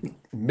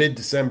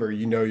mid-December,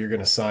 you're going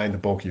to sign the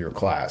bulk of your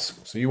class.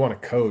 So you want a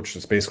coach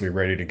that's basically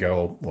ready to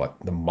go,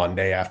 the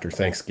Monday after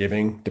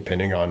Thanksgiving,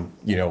 depending on,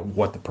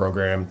 what the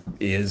program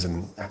is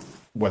and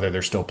whether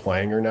they're still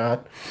playing or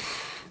not.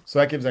 So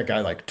that gives that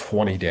guy like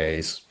 20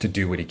 days to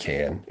do what he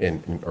can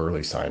in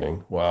early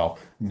signing. Well,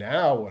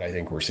 now what I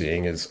think we're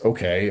seeing is,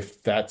 okay,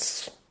 if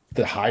that's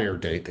the higher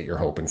date that you're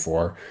hoping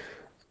for,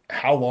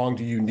 how long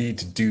do you need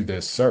to do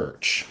this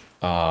search?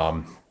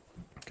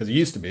 Because it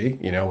used to be,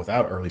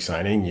 without early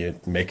signing, you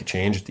make a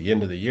change at the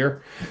end of the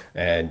year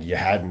and you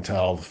had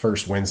until the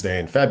first Wednesday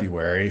in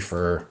February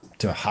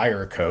to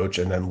hire a coach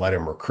and then let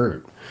him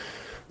recruit.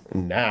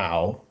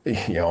 Now,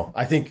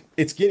 I think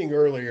it's getting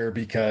earlier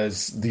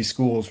because these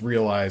schools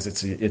realize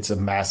it's a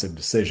massive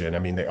decision. I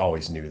mean, they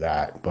always knew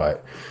that,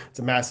 but it's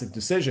a massive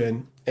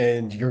decision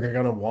and you're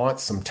going to want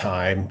some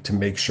time to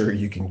make sure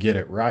you can get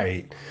it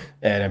right.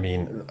 And I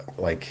mean,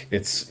 like,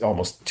 it's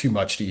almost too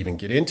much to even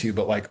get into,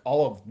 but like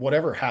all of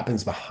whatever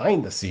happens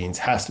behind the scenes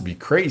has to be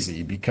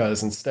crazy,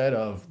 because instead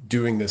of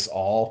doing this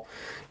all,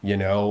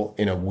 in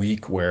a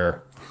week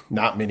where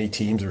not many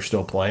teams are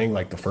still playing,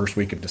 like the first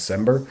week of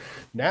December,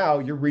 now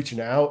you're reaching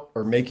out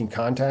or making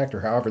contact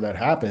or however that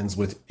happens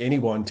with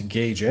anyone to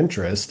gauge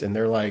interest. And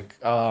they're like,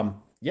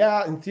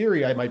 yeah, in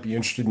theory, I might be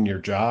interested in your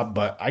job,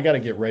 but I got to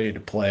get ready to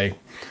play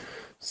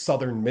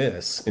Southern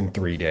Miss in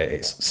 3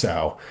 days.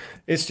 So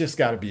it's just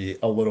got to be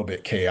a little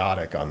bit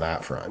chaotic on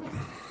that front.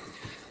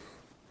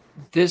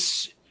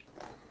 This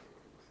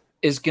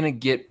is going to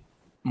get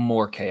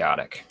more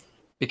chaotic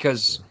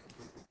because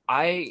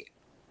maybe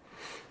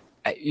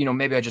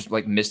I just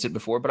like missed it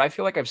before, but I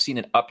feel like I've seen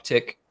an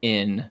uptick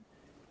in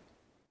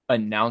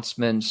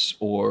announcements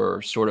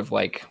or sort of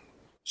like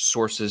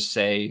sources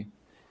say,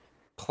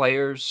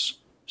 players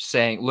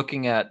saying,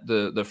 looking at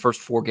the first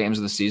 4 games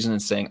of the season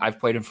and saying, I've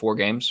played in 4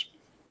 games.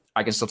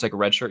 I can still take a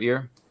redshirt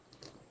year.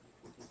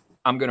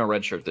 I'm going to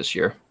redshirt this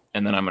year,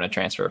 and then I'm going to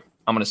transfer.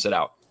 I'm going to sit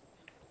out.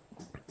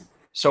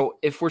 So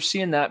if we're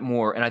seeing that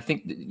more, and I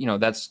think,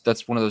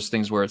 that's one of those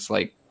things where it's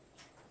like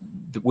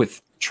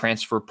with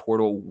transfer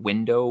portal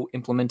window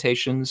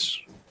implementations,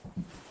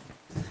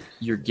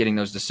 you're getting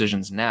those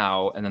decisions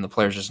now, and then the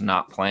player's just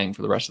not playing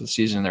for the rest of the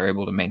season. They're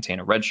able to maintain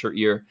a redshirt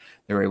year.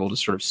 They're able to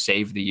sort of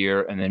save the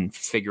year and then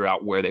figure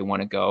out where they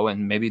want to go.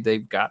 And maybe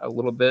they've got a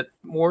little bit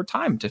more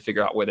time to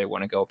figure out where they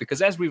want to go,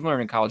 because as we've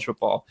learned in college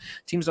football,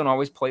 teams don't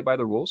always play by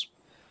the rules.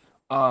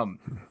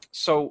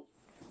 So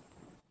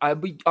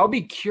I'll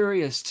be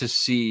curious to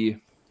see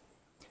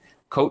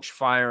coach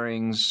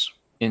firings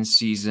in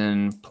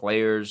season,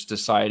 players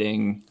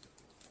deciding,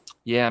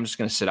 I'm just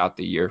going to sit out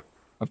the year.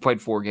 I've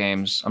played 4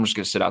 games. I'm just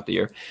going to sit out the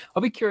year.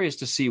 I'll be curious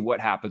to see what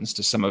happens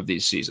to some of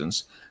these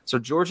seasons. So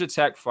Georgia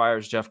Tech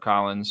fires Jeff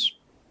Collins.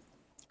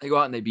 They go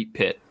out and they beat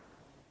Pitt.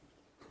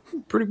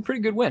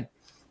 Pretty good win.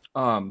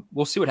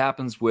 We'll see what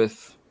happens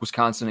with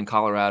Wisconsin and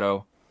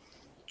Colorado.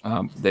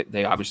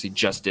 They obviously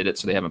just did it,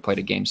 so they haven't played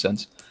a game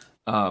since.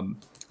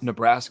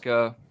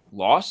 Nebraska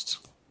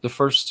lost the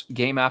first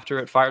game after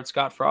it fired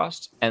Scott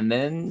Frost, and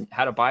then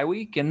had a bye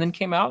week, and then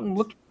came out and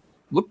looked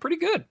pretty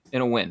good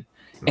in a win.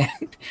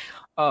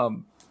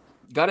 And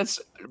got its,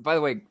 by the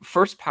way,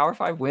 first Power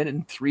 5 win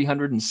in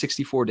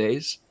 364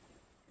 days.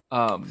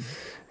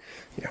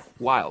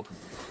 Wild.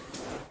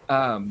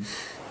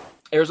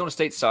 Arizona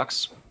State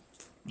sucks.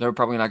 They're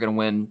probably not going to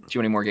win too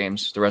many more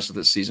games the rest of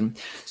this season.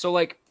 So,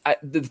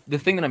 the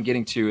thing that I'm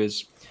getting to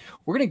is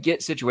we're going to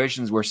get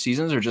situations where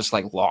seasons are just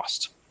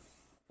lost.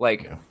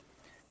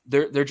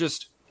 They're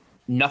just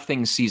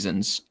nothing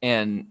seasons,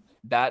 and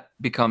that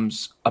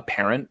becomes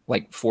apparent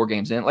 4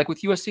 games in. Like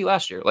with USC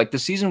last year, the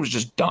season was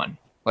just done.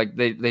 They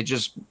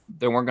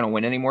weren't going to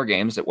win any more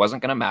games. It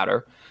wasn't going to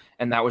matter,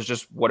 and that was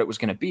just what it was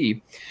going to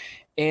be.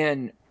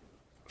 And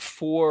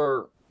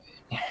for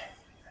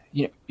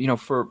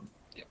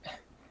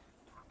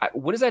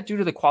what does that do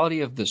to the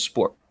quality of the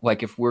sport?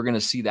 If we're going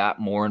to see that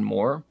more and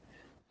more,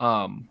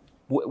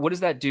 what does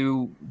that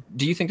do?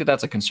 Do you think that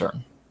that's a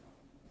concern?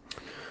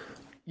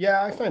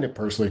 Yeah, I find it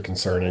personally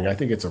concerning. I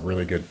think it's a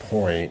really good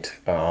point,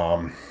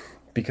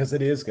 because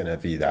it is going to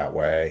be that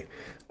way.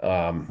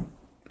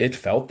 It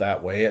felt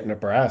that way at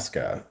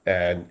Nebraska.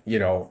 And,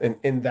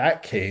 in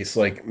that case,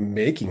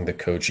 making the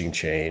coaching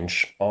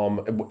change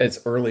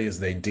as early as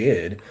they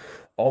did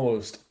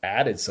almost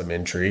added some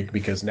intrigue,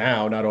 because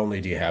now not only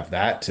do you have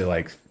that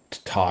to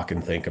talk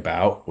and think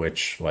about,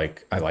 which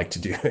I like to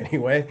do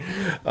anyway,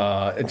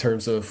 in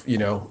terms of,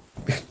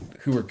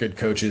 who are good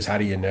coaches, how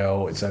do you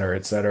know, et cetera,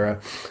 et cetera.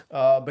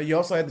 But you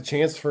also had the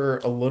chance for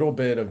a little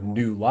bit of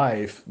new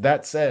life.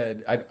 That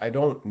said, I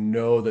don't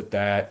know that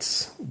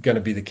that's going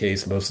to be the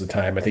case most of the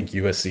time. I think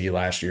USC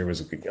last year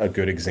was a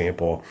good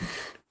example.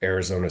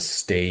 Arizona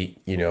State,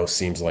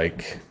 seems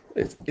like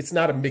it's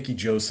not a Mickey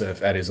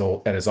Joseph at his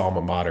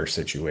alma mater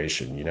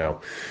situation.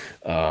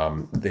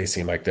 They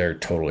seem like they're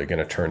totally going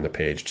to turn the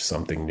page to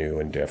something new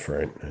and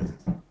different. And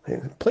they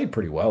played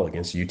pretty well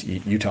against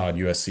Utah and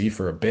USC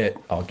for a bit.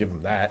 I'll give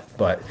them that,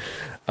 but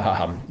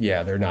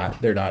they're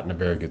not in a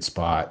very good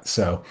spot.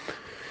 So,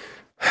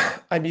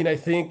 I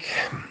think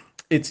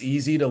it's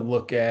easy to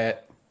look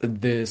at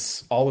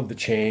all of the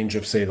change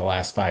of, say, the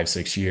last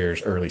 5-6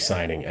 years, early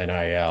signing,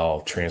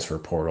 NIL, transfer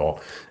portal,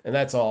 and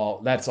that's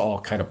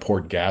all kind of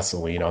poured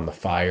gasoline on the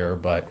fire.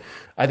 But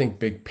I think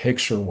big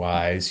picture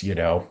wise,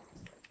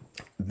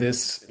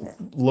 this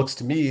looks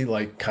to me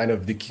like kind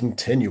of the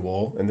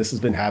continual, and this has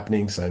been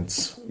happening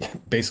since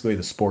basically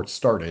the sport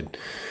started,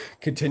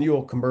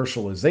 continual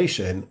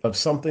commercialization of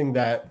something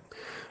that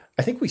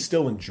I think we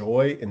still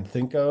enjoy and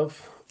think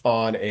of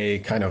on a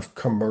kind of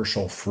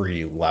commercial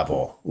free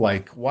level. Why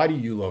do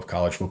you love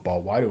college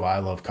football? Why do I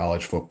love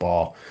college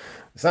football?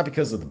 It's not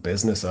because of the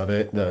business of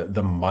it,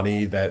 the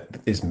money that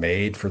is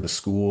made for the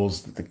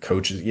schools, the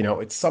coaches,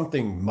 it's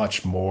something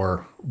much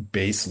more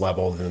base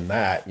level than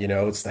that.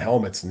 It's the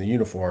helmets and the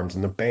uniforms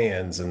and the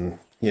bands and,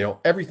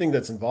 everything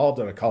that's involved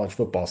on a college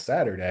football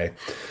Saturday.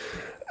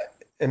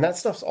 And that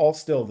stuff's all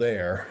still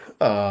there.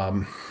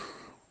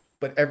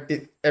 But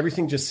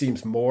everything just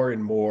seems more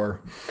and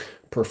more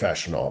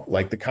professional.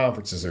 The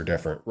conferences are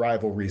different,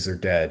 rivalries are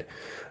dead,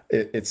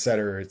 et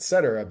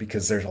cetera,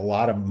 because there's a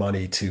lot of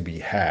money to be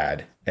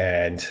had.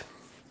 And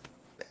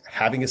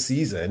having a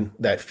season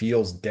that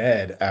feels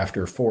dead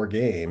after 4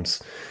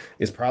 games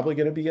is probably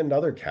going to be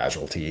another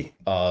casualty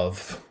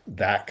of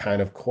that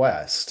kind of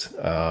quest.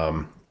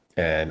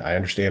 And I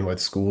understand why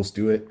schools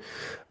do it,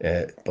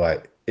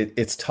 but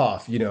it's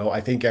tough.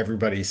 I think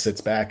everybody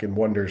sits back and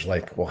wonders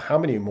well, how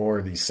many more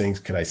of these things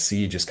could I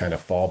see just kind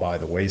of fall by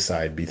the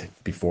wayside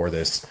before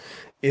this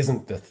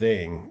isn't the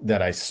thing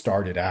that I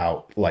started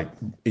out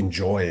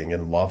enjoying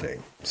and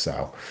loving.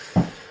 So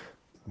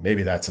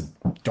maybe that's a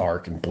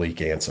dark and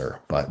bleak answer,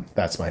 but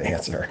that's my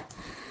answer.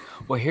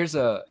 Well, here's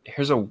a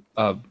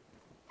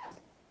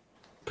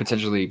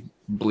potentially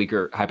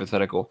bleaker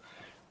hypothetical.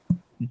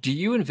 Do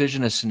you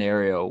envision a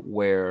scenario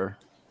where,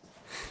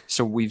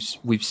 so we've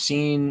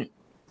seen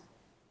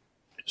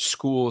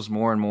schools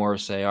more and more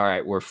say, all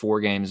right, we're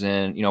 4 games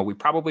in, we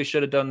probably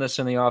should have done this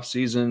in the off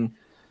season.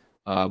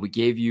 We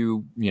gave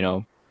you,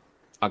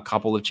 a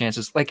couple of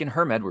chances. Like in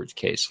Herm Edwards'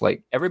 case,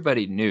 like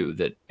everybody knew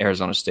that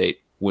Arizona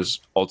State was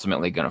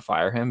ultimately going to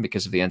fire him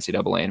because of the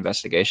NCAA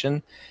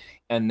investigation.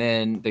 And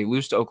then they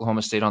lose to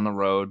Oklahoma State on the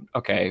road.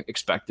 Okay,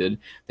 expected.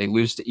 They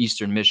lose to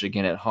Eastern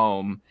Michigan at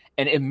home,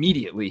 and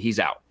immediately he's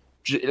out.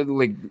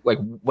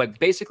 Like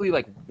basically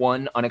like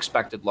one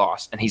unexpected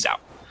loss, and he's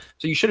out.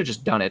 So you should have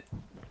just done it,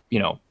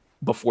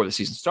 before the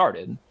season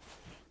started,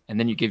 and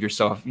then you give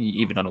yourself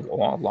even a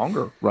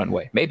longer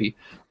runway, maybe.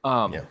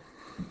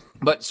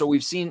 But so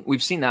we've seen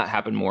that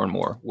happen more and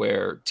more,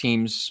 where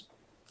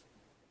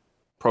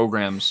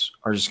programs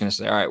are just going to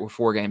say, all right, we're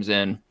 4 games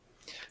in,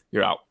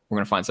 you're out. We're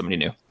going to find somebody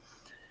new.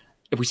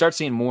 If we start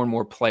seeing more and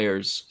more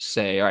players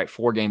say, all right,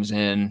 4 games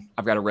in,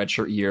 I've got a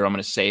redshirt year, I'm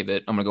going to save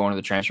it. I'm going to go into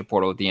the transfer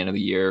portal at the end of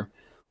the year.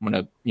 I'm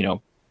going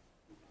to,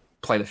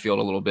 play the field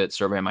a little bit,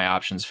 survey my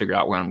options, figure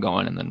out where I'm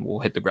going, and then we'll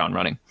hit the ground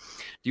running.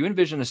 Do you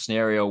envision a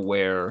scenario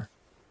where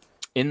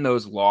in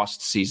those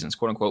lost seasons,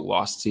 quote unquote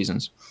lost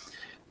seasons,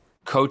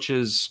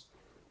 coaches,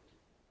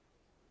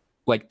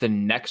 like the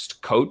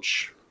next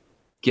coach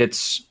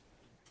gets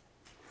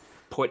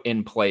put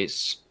in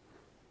place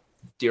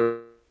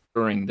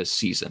during the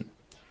season?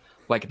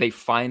 Like they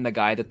find the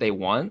guy that they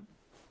want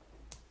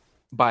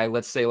by,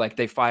 let's say, like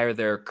they fire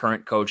their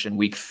current coach in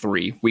week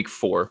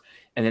 4,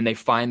 and then they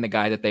find the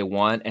guy that they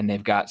want, and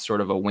they've got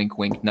sort of a wink,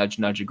 wink, nudge,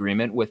 nudge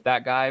agreement with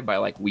that guy by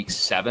like week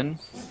 7.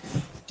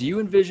 Do you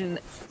envision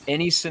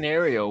any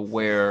scenario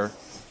where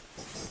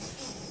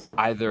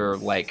either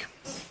like,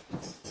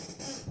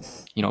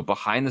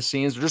 behind the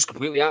scenes or just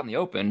completely out in the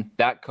open,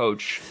 that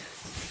coach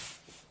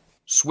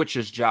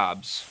switches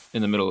jobs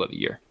in the middle of the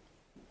year?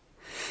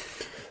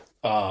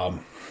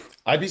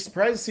 I'd be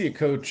surprised to see a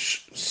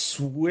coach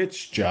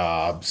switch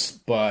jobs,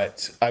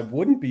 but I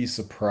wouldn't be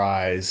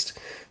surprised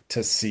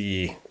to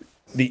see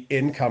the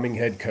incoming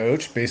head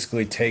coach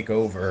basically take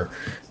over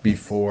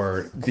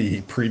before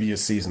the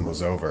previous season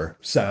was over.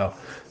 So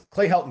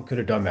Clay Helton could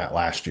have done that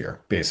last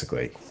year,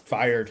 basically.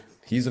 Fired,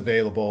 he's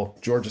available.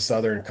 Georgia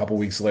Southern a couple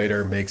weeks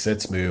later makes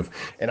its move.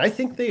 And I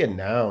think they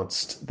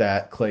announced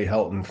that Clay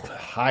Helton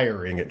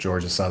hiring at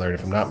Georgia Southern,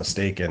 if I'm not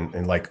mistaken,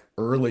 in like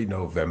early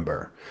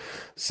November.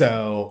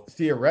 So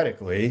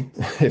theoretically,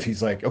 if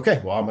he's like,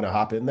 okay, well, I'm going to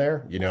hop in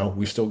there,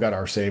 we've still got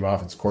our same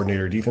offensive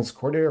coordinator, defensive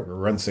coordinator, we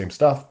run the same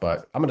stuff,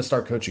 but I'm going to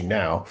start coaching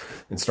now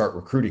and start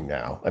recruiting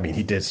now. I mean,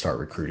 he did start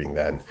recruiting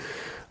then.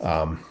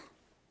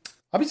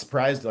 I'll be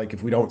surprised, like,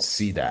 if we don't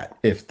see that,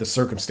 if the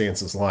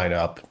circumstances line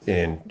up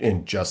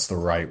in just the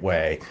right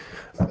way,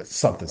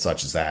 something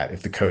such as that,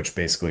 if the coach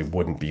basically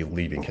wouldn't be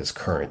leaving his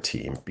current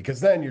team.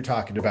 Because then you're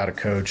talking about a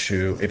coach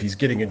who, if he's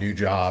getting a new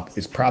job,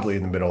 is probably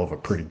in the middle of a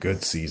pretty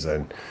good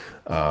season,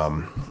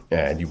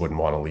 and you wouldn't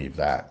want to leave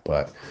that.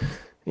 But,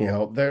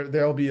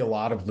 there'll be a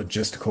lot of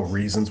logistical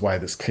reasons why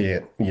this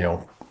can't,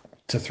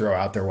 to throw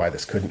out there why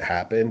this couldn't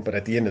happen. But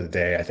at the end of the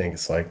day, I think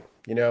it's like,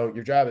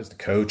 your job is to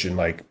coach and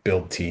like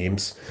build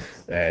teams,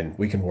 and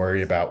we can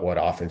worry about what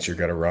offense you're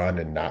going to run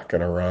and not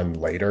going to run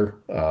later.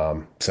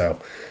 So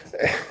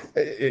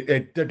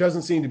there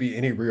doesn't seem to be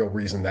any real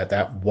reason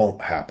that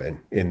won't happen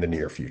in the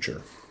near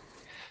future.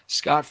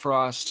 Scott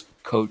Frost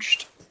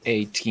coached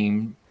a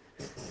team,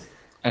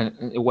 and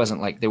it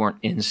wasn't like they weren't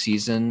in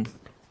season.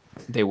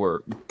 They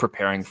were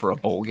preparing for a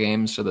bowl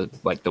game. So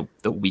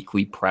the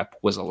weekly prep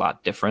was a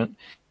lot different,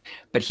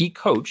 but he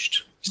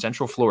coached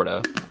Central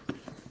Florida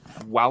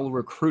while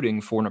recruiting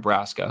for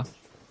Nebraska.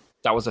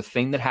 That was a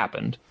thing that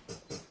happened.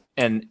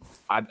 And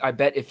I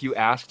bet if you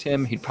asked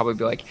him, he'd probably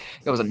be like,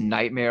 it was a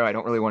nightmare. I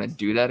don't really want to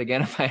do that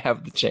again if I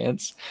have the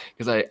chance.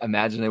 Because I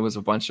imagine it was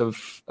a bunch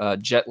of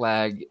jet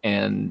lag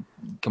and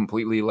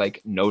completely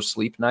like no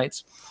sleep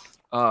nights.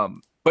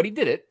 But he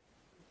did it.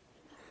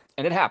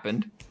 And it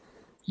happened.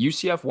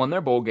 UCF won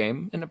their bowl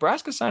game, and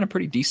Nebraska signed a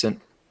pretty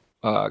decent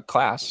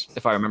class,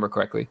 if I remember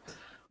correctly.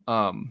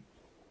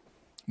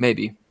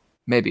 Maybe.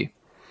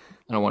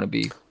 I don't want to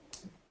be.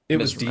 It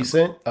was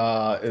decent.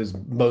 It was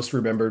most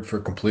remembered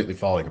for completely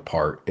falling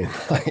apart. And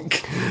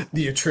like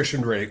the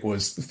attrition rate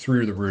was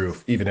through the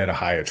roof, even at a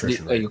high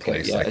attrition rate.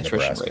 Okay, yeah,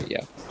 attrition rate.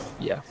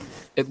 Yeah.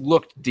 It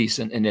looked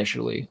decent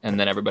initially, and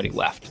then everybody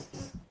left.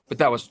 But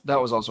that was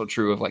also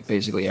true of like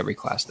basically every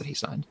class that he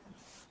signed.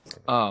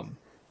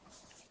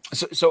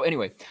 So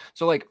anyway,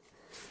 so like,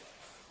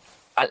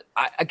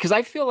 because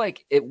I feel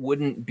like it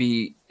wouldn't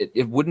be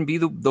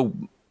the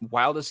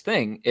wildest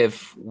thing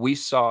if we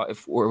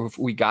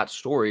got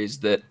stories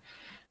that,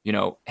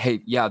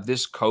 hey, yeah,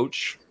 this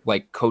coach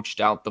like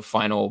coached out the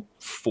final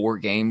 4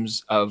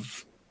 games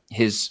of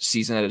his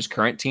season at his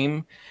current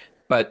team,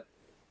 but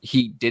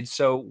he did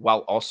so while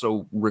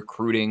also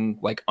recruiting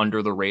like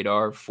under the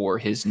radar for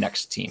his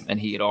next team. And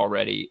he had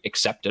already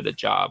accepted a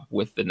job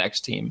with the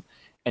next team,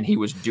 and he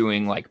was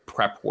doing like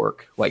prep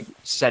work, like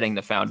setting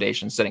the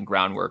foundation, setting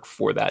groundwork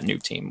for that new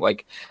team.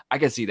 Like I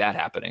could see that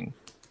happening.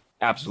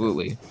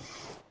 Absolutely.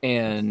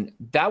 And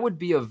that would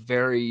be a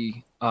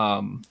very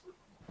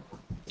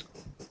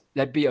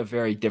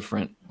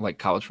different like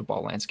college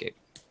football landscape.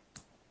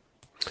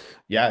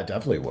 Yeah, it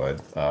definitely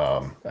would.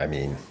 I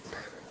mean,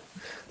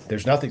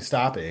 there's nothing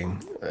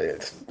stopping,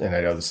 and I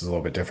know this is a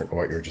little bit different from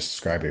what you were just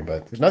describing,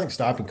 but there's nothing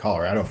stopping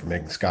Colorado from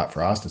making Scott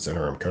Frost its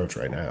interim coach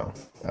right now.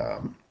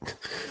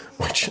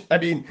 Which, I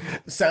mean,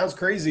 sounds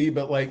crazy,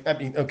 but like, I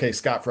mean, okay,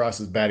 Scott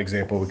Frost is a bad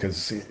example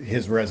because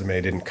his resume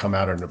didn't come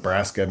out of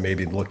Nebraska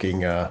maybe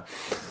looking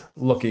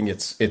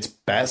its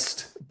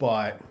best,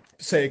 but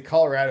say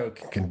Colorado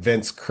can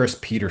convince Chris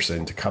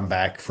Peterson to come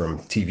back from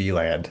TV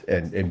land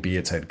and be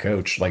its head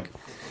coach, like,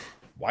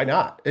 why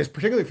not? It's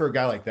particularly for a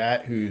guy like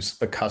that who's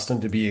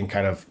accustomed to being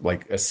kind of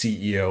like a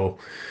CEO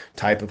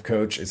type of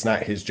coach. It's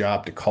not his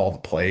job to call the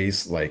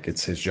plays. Like,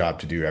 it's his job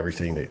to do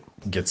everything that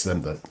gets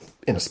them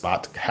in a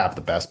spot to have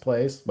the best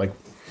plays. Like,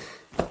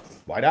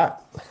 why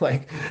not?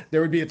 Like, there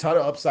would be a ton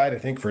of upside, I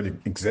think, for the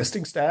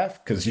existing staff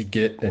because you'd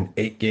get an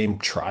 8-game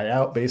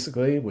tryout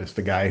basically with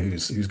the guy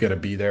who's going to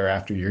be there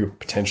after you're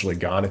potentially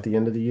gone at the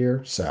end of the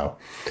year. So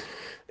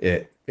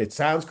it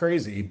sounds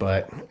crazy,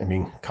 but I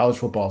mean, college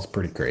football is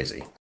pretty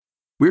crazy.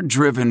 We're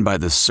driven by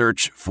the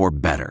search for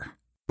better.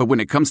 But when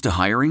it comes to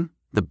hiring,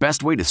 the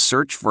best way to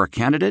search for a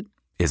candidate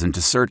isn't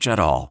to search at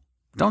all.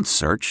 Don't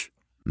search,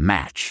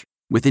 match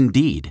with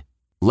Indeed.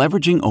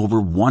 Leveraging over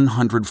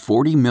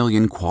 140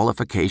 million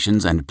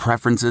qualifications and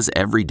preferences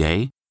every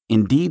day,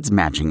 Indeed's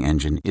matching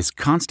engine is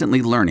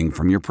constantly learning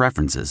from your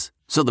preferences.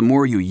 So the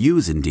more you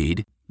use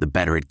Indeed, the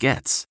better it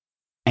gets.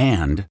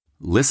 And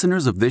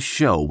listeners of this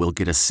show will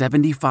get a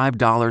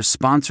 $75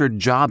 sponsored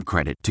job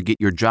credit to get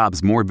your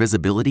jobs more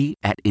visibility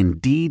at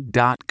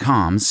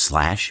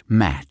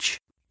Indeed.com/match.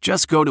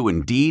 Just go to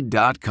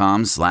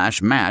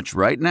Indeed.com/match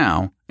right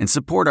now and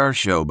support our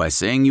show by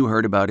saying you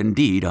heard about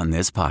Indeed on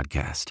this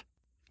podcast.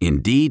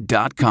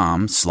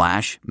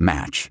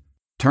 Indeed.com/match.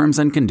 Terms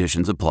and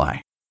conditions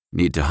apply.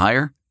 Need to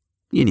hire?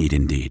 You need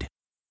Indeed.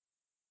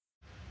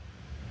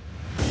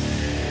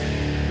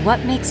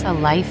 What makes a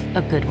life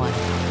a good one?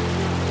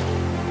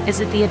 Is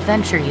it the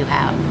adventure you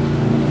have?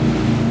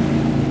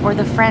 Or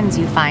the friends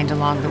you find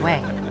along the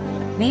way?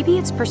 Maybe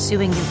it's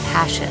pursuing your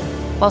passion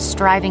while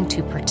striving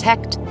to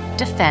protect,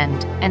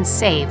 defend, and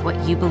save what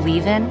you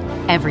believe in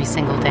every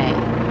single day.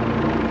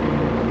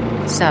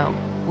 So,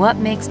 what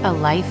makes a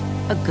life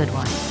a good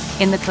one?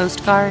 In the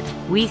Coast Guard,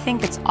 we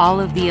think it's all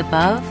of the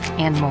above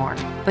and more,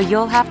 but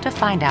you'll have to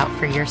find out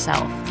for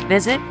yourself.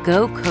 Visit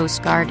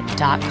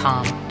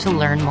GoCoastGuard.com to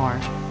learn more.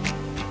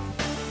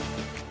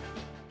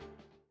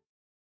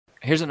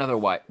 Here's another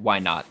why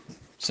not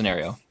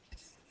scenario.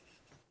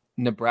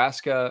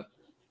 Nebraska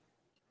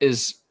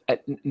has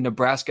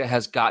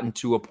gotten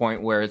to a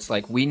point where it's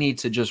like we need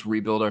to just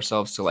rebuild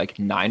ourselves to like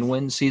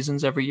 9-win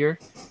seasons every year,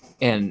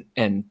 and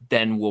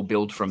then we'll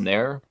build from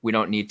there. We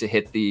don't need to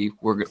hit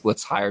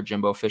let's hire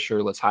Jimbo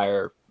Fisher, let's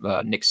hire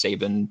Nick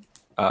Saban,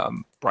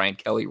 Brian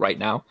Kelly right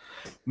now.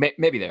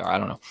 Maybe they are, I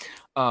don't know.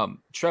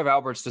 Trev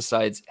Alberts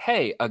decides,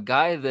 hey, a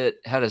guy that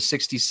had a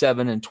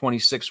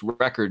 67-26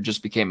 record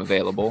just became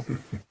available,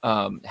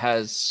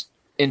 has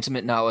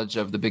intimate knowledge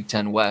of the Big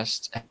Ten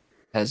West,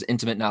 has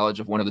intimate knowledge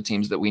of one of the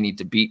teams that we need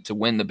to beat to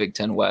win the Big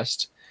Ten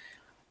West,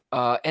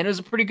 and is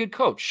a pretty good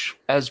coach,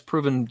 as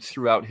proven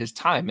throughout his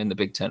time in the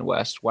Big Ten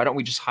West. Why don't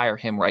we just hire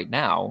him right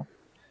now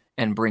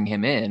and bring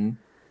him in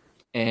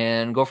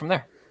and go from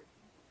there?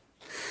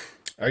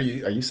 Are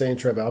you saying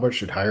Trev Alberts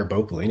should hire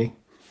Bo Pelini?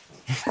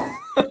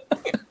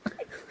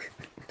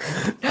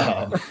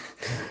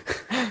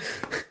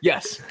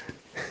 Yes.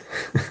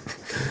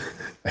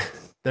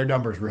 Their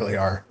numbers really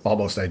are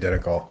almost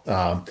identical.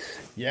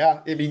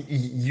 Yeah, I mean,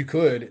 you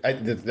could.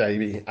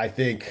 I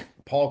think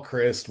Paul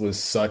Chryst was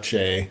such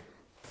a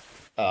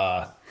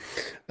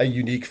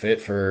unique fit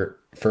for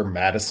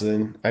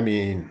Madison. I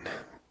mean,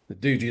 the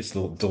dude used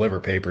to deliver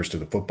papers to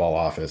the football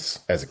office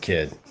as a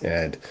kid,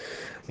 and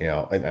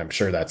and I'm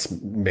sure that's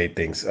made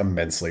things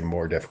immensely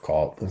more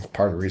difficult. That's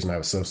part of the reason I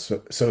was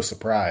so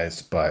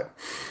surprised. But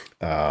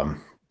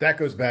that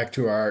goes back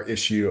to our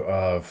issue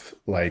of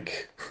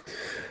like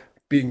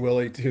being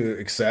willing to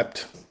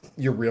accept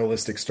your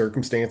realistic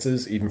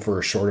circumstances, even for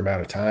a short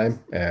amount of time.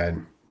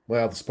 And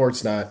well, the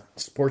sport's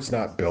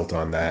not built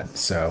on that.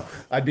 So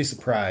I'd be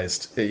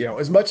surprised,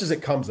 as much as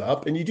it comes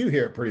up, and you do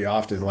hear it pretty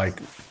often, like,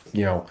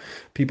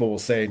 people will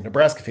say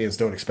Nebraska fans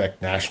don't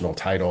expect national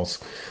titles.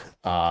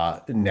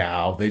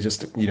 Now they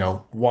just,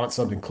 want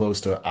something close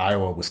to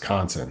Iowa,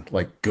 Wisconsin,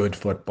 like good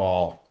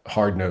football,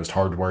 hard-nosed,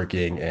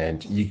 hardworking,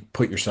 and you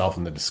put yourself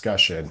in the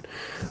discussion,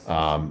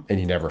 and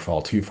you never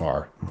fall too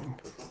far.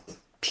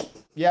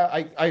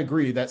 Yeah, I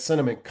agree. That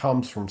sentiment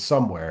comes from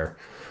somewhere,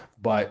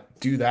 but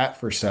do that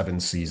for 7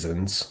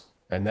 seasons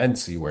and then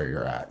see where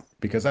you're at,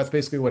 because that's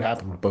basically what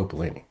happened with Bo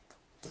Pelini.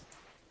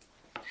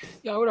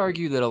 Yeah, I would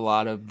argue that a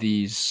lot of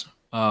these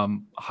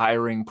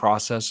hiring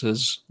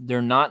processes,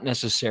 they're not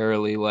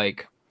necessarily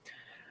like,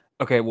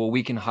 okay, well,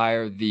 we can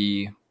hire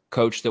the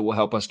coach that will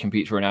help us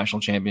compete for a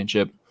national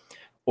championship,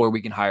 or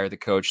we can hire the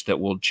coach that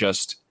will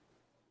just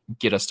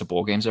get us to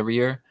bowl games every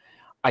year.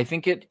 I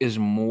think it is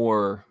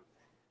more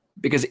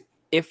because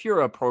if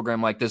you're a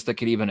program like this that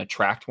could even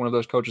attract one of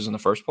those coaches in the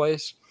first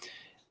place,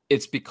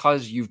 it's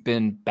because you've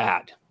been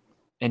bad,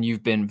 and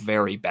you've been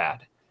very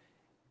bad.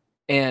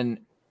 And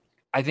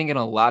I think in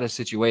a lot of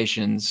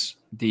situations,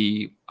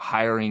 the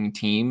hiring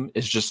team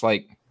is just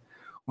like,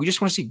 we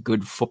just want to see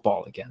good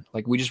football again.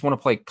 Like, we just want to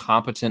play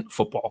competent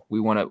football. We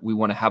want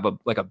to have a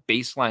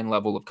baseline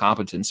level of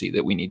competency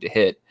that we need to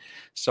hit.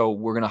 So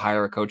we're going to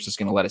hire a coach that's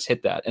going to let us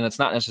hit that. And it's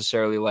not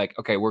necessarily like,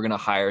 okay, we're going to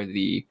hire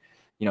the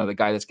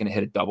guy that's going to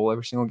hit a double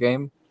every single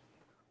game.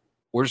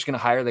 We're just going to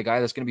hire the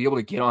guy that's going to be able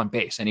to get on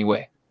base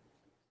anyway,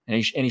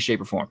 in any shape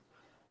or form.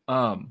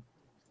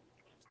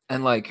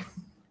 And like,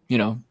 I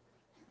don't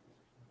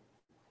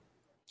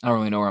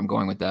really know where I'm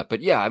going with that,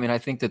 but yeah, I mean, I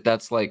think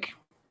that's like,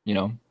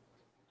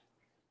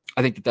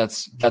 I think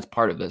that's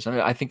part of this. I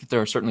mean, I think that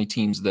there are certainly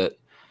teams that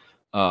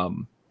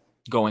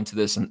go into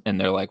this and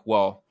they're like,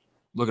 well,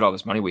 look at all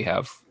this money we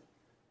have.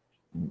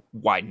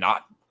 Why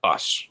not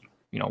us?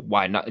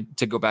 Why not?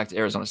 To go back to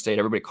Arizona State,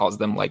 everybody calls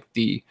them like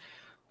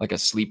a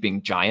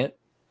sleeping giant.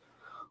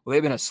 Well,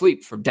 they've been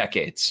asleep for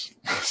decades.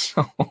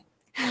 So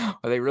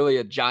are they really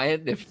a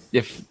giant if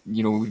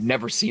we've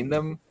never seen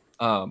them?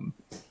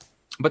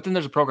 But then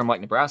there's a program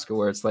like Nebraska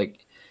where it's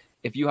like,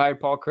 if you hired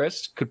Paul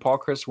Chryst, could Paul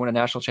Chryst win a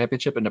national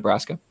championship in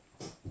Nebraska?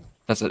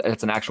 That's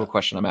an actual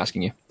question I'm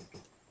asking you.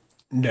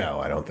 No,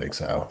 I don't think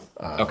so.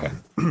 Okay.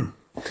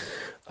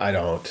 I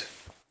don't.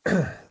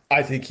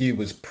 I think he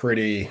was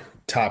pretty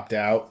topped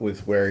out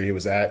with where he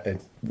was at in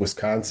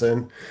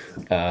Wisconsin.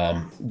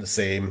 The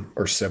same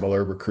or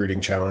similar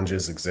recruiting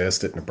challenges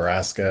exist at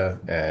Nebraska.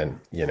 And,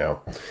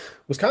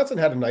 Wisconsin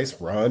had a nice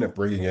run at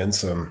bringing in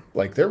some,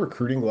 like, their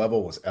recruiting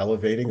level was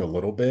elevating a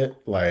little bit,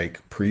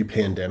 like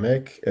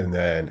pre-pandemic, and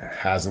then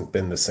hasn't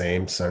been the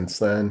same since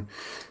then.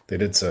 They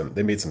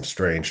made some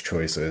strange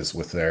choices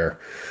with their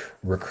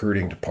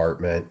recruiting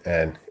department.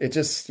 And it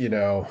just,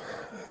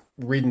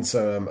 reading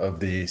some of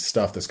the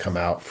stuff that's come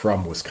out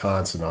from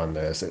Wisconsin on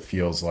this, it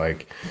feels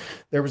like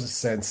there was a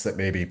sense that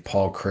maybe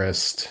Paul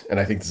Chryst, and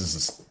I think this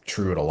is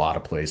true at a lot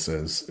of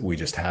places, we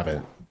just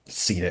haven't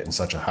seen it in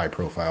such a high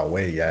profile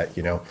way yet,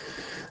 NIL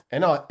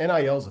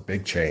is a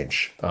big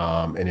change.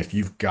 And if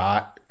you've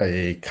got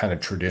a kind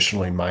of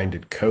traditionally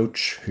minded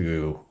coach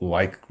who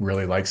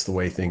really likes the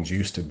way things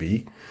used to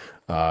be,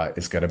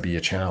 it's going to be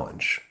a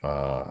challenge.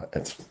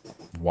 It's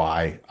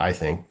why I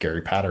think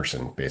Gary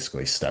Patterson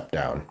basically stepped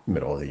down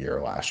middle of the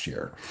year last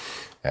year.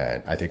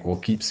 And I think we'll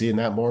keep seeing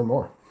that more and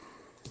more.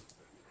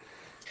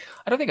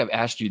 I don't think I've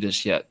asked you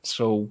this yet,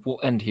 so we'll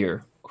end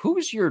here. Who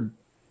is your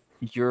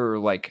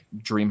like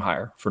dream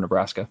hire for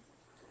Nebraska?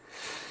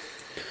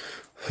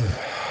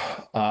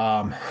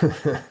 I've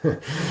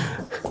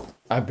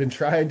been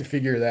trying to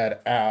figure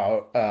that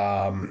out.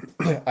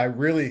 I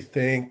really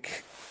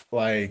think,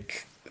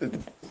 like,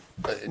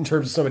 in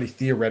terms of somebody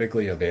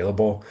theoretically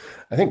available,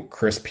 I think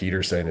Chris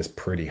Peterson is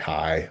pretty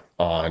high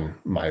on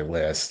my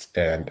list,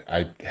 and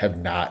I have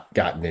not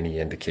gotten any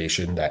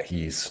indication that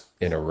he's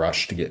in a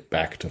rush to get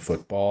back to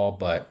football.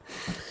 But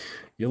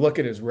you look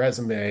at his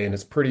resume, and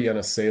it's pretty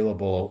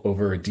unassailable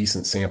over a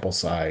decent sample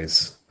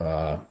size.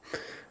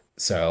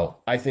 So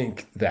I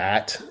think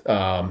that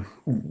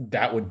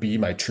that would be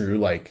my true,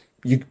 like,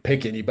 you could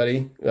pick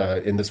anybody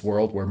in this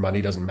world where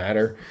money doesn't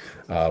matter,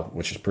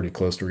 which is pretty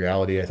close to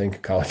reality, I think,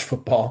 in college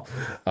football.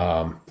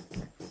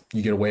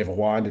 You get a wave a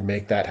wand and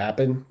make that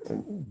happen.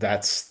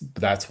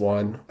 That's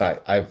one.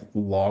 I've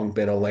long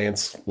been a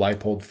Lance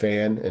Leipold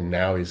fan, and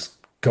now he's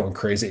going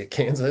crazy at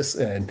Kansas,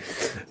 and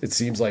it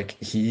seems like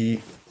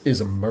he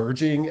is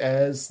emerging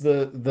as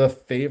the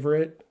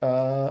favorite.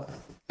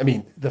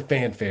 The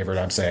fan favorite,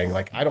 I'm saying.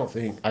 Like, I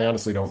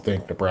honestly don't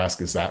think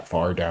Nebraska's that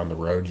far down the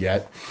road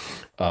yet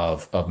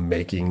of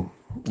making,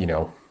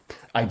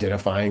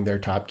 identifying their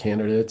top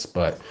candidates,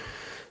 but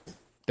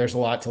there's a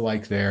lot to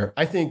like there.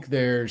 I think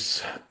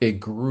there's a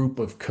group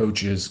of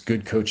coaches,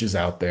 good coaches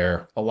out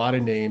there, a lot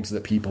of names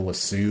that people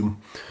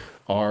assume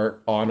are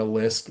on a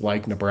list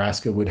like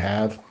Nebraska would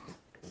have.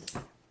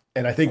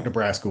 And I think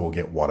Nebraska will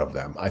get one of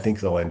them. I think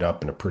they'll end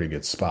up in a pretty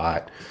good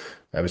spot.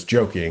 I was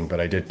joking,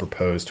 but I did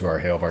propose to our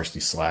Hail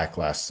Varsity Slack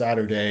last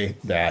Saturday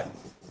that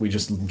we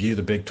just view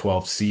the Big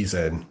 12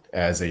 season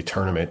as a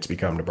tournament to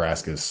become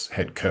Nebraska's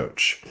head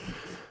coach.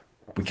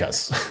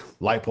 Because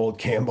Leipold,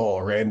 Campbell,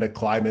 Aranda,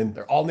 Kleiman,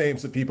 they're all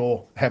names that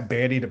people have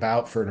bandied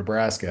about for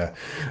Nebraska.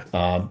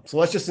 So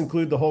let's just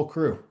include the whole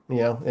crew,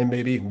 and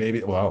maybe,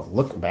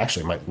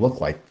 actually it might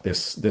look like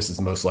this is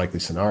the most likely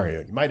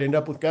scenario. You might end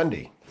up with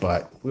Gundy,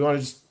 but we want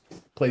to just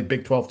play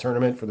Big 12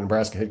 tournament for the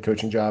Nebraska head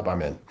coaching job.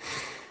 I'm in.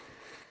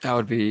 That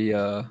would be,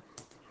 it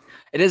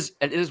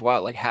is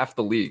wild. Like, half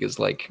the league is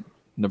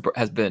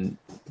has been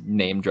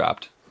name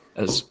dropped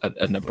as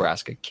a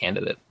Nebraska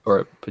candidate or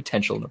a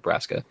potential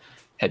Nebraska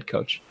head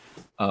coach.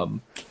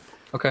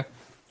 Okay.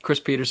 Chris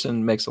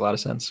Peterson makes a lot of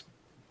sense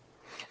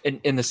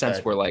in the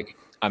sense where, like,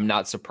 I'm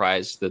not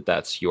surprised that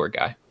that's your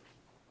guy.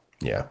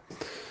 Yeah.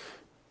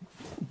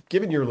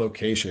 Given your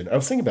location, I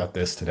was thinking about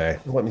this today.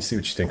 Let me see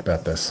what you think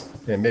about this.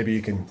 And maybe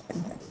you can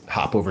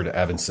hop over to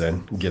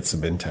Evanston and get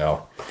some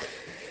intel.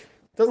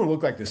 Doesn't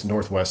look like this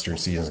Northwestern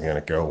season is going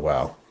to go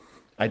well.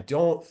 I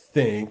don't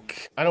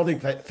think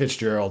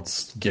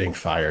Fitzgerald's getting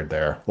fired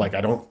there. Like,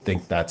 I don't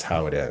think that's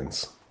how it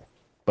ends.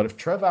 But if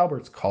Trev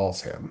Alberts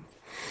calls him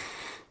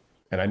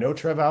and I know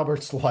Trev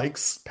Alberts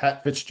likes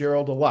Pat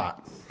Fitzgerald a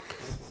lot.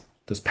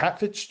 Does Pat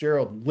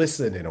Fitzgerald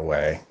listen in a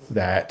way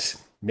that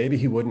maybe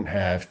he wouldn't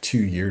have 2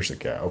 years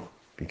ago?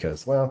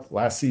 Because, well,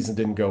 last season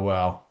didn't go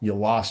well. You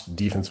lost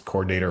defensive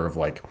coordinator of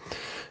like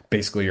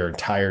basically your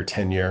entire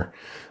tenure.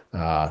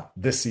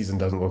 This season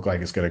doesn't look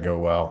like it's going to go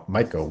well.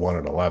 Might go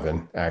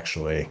 1-11,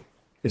 actually.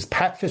 Is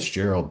Pat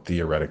Fitzgerald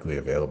theoretically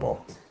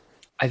available?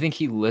 I think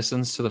he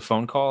listens to the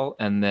phone call,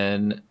 and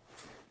then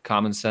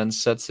common sense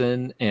sets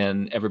in,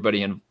 and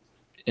everybody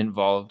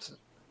involved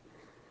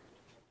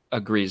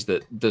agrees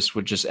that this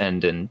would just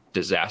end in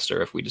disaster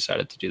if we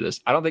decided to do this.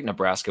 I don't think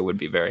Nebraska would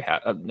be very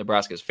happy.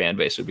 Nebraska's fan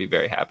base would be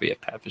very happy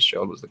if Pat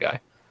Fitzgerald was the guy.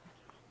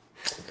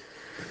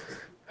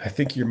 I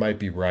think you might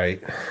be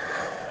right.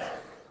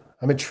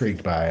 I'm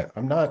intrigued by it.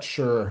 I'm not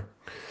sure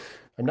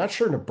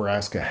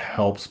Nebraska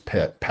helps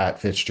Pat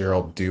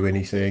Fitzgerald do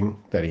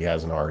anything that he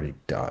hasn't already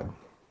done,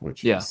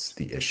 which is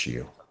the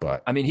issue.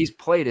 But I mean, he's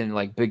played in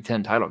like Big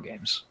Ten title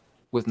games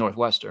with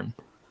Northwestern.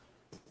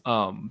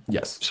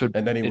 Yes. So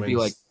and then he it'd wins be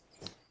like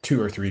 2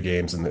 or 3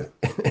 games in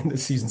the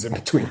seasons in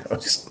between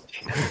those.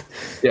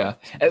 Yeah.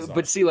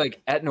 But see,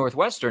 like at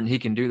Northwestern, he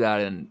can do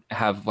that and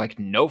have like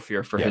no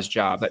fear for his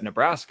job. At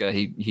Nebraska,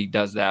 he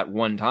does that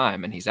one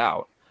time and he's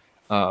out.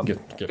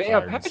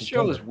 Pat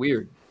Fitzgerald is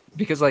weird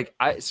because like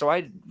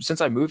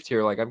since I moved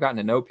here, like I've gotten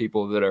to know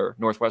people that are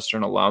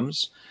Northwestern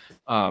alums,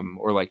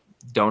 or like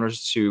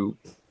donors to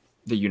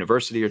the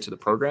university or to the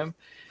program.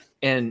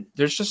 And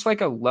there's just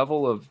like a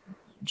level of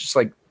just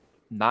like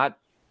not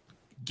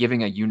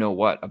giving a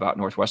what about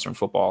Northwestern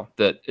football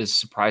that is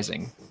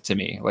surprising to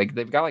me. Like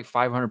they've got like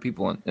 500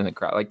 people in the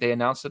crowd. Like they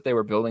announced that they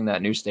were building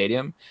that new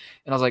stadium,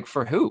 and I was like,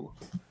 for who?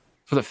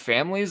 For the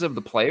families of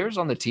the players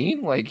on the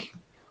team? Like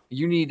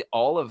you need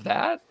all of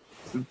that?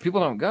 People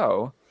don't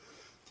go.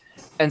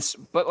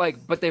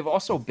 But they've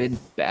also been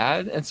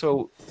bad, and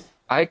so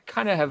I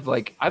kind of have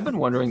like I've been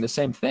wondering the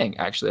same thing.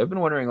 Actually, I've been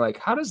wondering like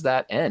how does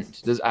that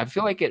end? I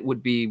feel like it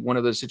would be one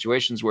of those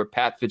situations where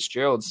Pat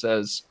Fitzgerald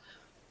says,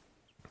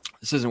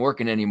 this isn't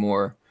working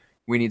anymore.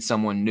 We need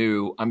someone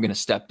new. I'm going to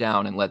step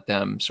down and let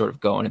them sort of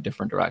go in a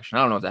different direction.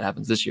 I don't know if that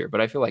happens this year, but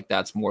I feel like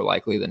that's more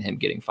likely than him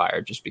getting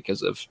fired just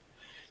because of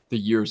the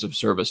years of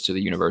service to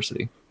the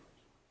university.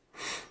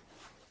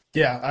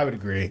 Yeah, I would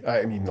agree.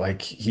 I mean,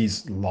 like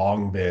he's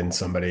long been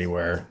somebody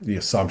where the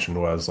assumption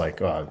was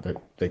like, oh,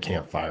 they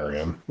can't fire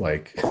him.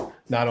 Like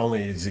not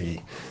only is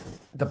he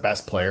the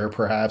best player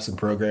perhaps in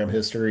program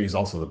history, he's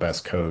also the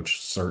best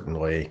coach,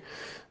 certainly.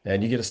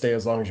 And you get to stay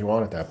as long as you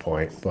want at that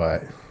point.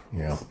 But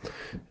you know,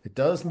 it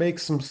does make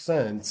some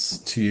sense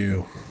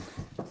to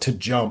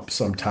jump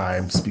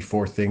sometimes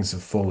before things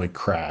have fully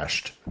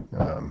crashed.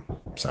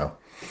 So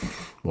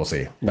we'll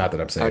see. Not that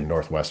I'm saying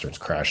Northwestern's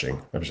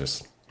crashing.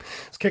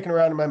 It's kicking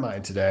around in my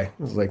mind today.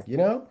 I was like, you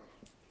know,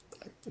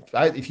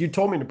 if you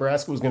told me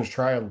Nebraska was going to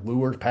try and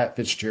lure Pat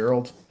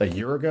Fitzgerald a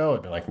year ago,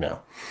 I'd be like,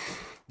 no.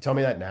 You tell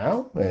me that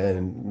now,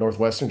 and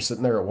Northwestern's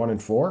sitting there at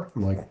 1-4.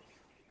 I'm like,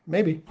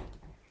 maybe.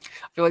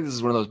 I feel like this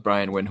is one of those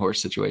Brian Windhorst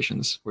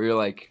situations where you're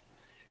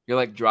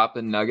like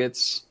dropping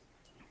nuggets,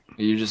 but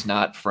you're just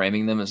not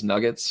framing them as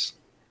nuggets,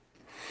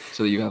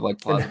 so that you have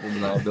like plausible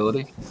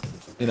deniability.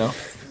 You know,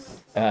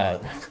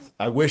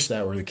 I wish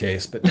that were the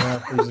case, but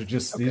no, these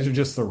are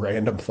just the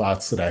random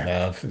thoughts that I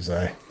have as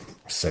I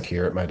sit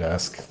here at my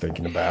desk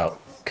thinking about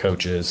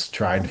coaches,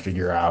 trying to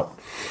figure out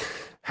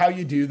how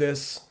you do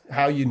this,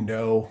 how you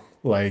know,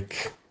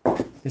 like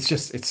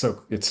it's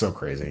so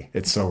crazy,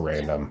 it's so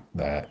random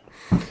that.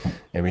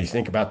 And when you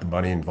think about the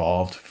money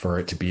involved for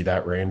it to be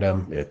that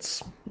random,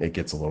 it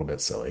gets a little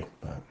bit silly.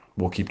 But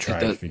we'll keep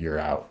trying to figure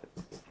out.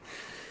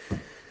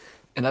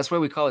 And that's why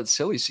we call it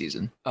silly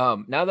season.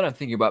 Now that I'm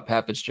thinking about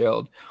Pat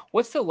Fitzgerald,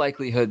 what's the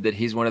likelihood that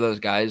he's one of those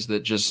guys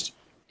that just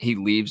he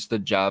leaves the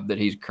job that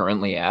he's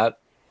currently at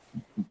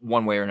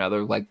one way or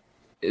another, like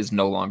is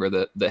no longer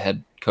the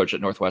head coach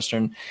at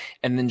Northwestern,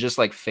 and then just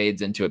like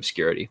fades into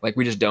obscurity? Like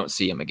we just don't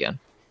see him again.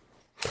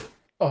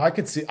 Oh, I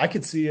could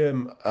see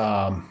him.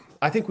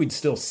 I think we'd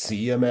still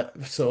see him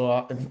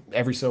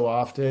every so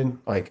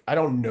often. Like, I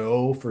don't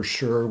know for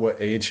sure what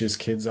age his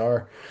kids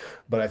are,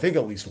 but I think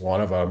at least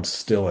one of them's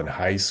still in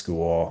high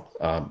school.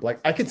 Like,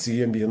 I could see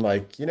him being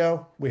like, you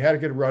know, we had a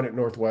good run at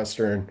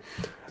Northwestern.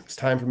 It's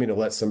time for me to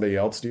let somebody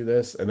else do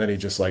this. And then he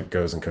just like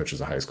goes and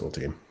coaches a high school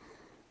team.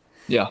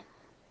 Yeah.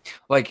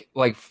 Like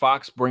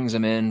Fox brings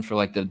him in for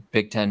like the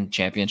Big Ten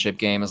championship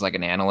game as like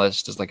an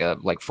analyst, as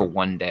like for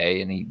one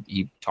day, and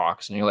he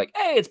talks, and you're like,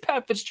 hey, it's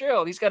Pat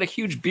Fitzgerald. He's got a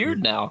huge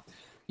beard now,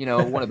 you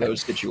know, one of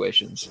those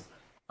situations.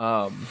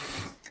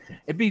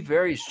 It'd be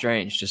very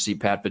strange to see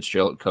Pat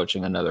Fitzgerald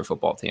coaching another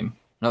football team,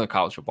 another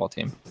college football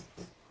team.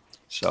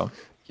 So,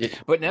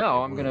 but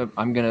now I'm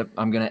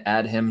gonna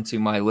add him to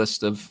my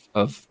list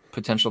of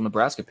potential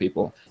Nebraska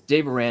people.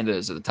 Dave Aranda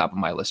is at the top of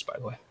my list, by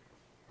the way.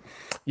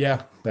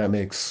 Yeah, that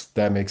makes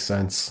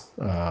sense.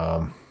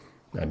 I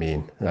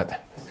mean,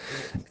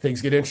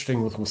 things get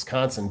interesting with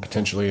Wisconsin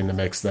potentially in the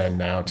mix then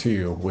now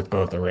too, with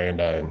both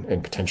Aranda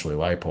and potentially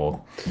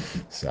Leipold.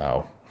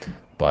 So,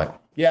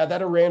 but yeah,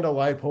 that Aranda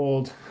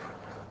Leipold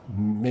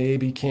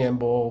maybe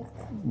Campbell,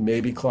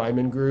 maybe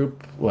Kleiman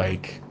group.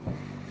 Like,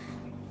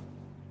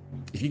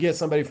 if you get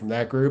somebody from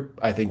that group,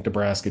 I think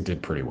Nebraska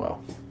did pretty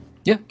well.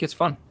 Yeah, it gets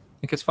fun.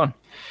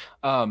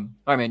 All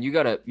right, man, you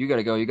gotta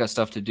go. You got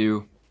stuff to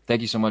do.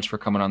 Thank you so much for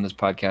coming on this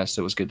podcast.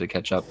 It was good to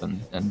catch up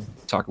and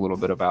talk a little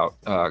bit about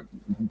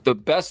the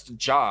best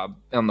job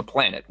on the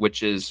planet,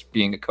 which is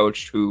being a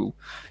coach who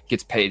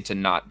gets paid to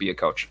not be a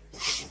coach.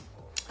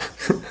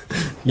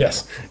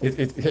 Yes,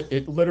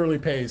 it literally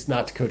pays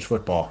not to coach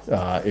football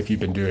if you've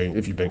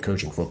been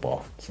coaching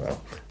football. So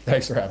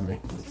thanks for having me.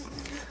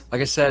 Like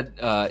I said,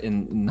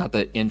 in not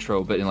the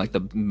intro, but in like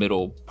the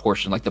middle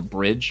portion, like the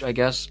bridge, I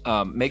guess,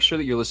 make sure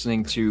that you're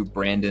listening to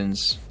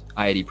Brandon's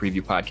IID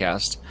Preview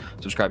podcast.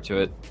 Subscribe to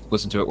it,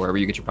 listen to it wherever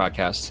you get your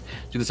podcasts.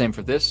 Do the same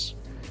for this.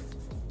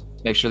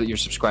 Make sure that you're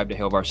subscribed to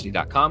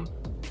HailVarsity.com.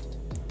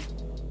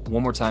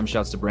 One more time,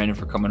 shouts to Brandon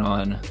for coming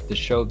on the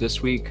show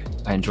this week.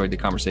 I enjoyed the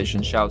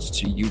conversation. Shouts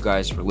to you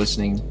guys for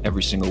listening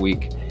every single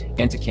week,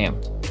 and to Cam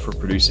for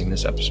producing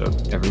this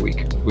episode every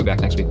week. We'll be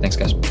back next week. Thanks,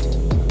 guys.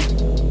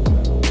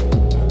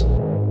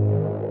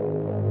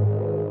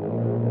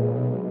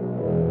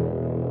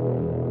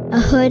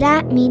 A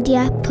Huda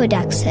Media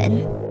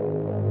Production.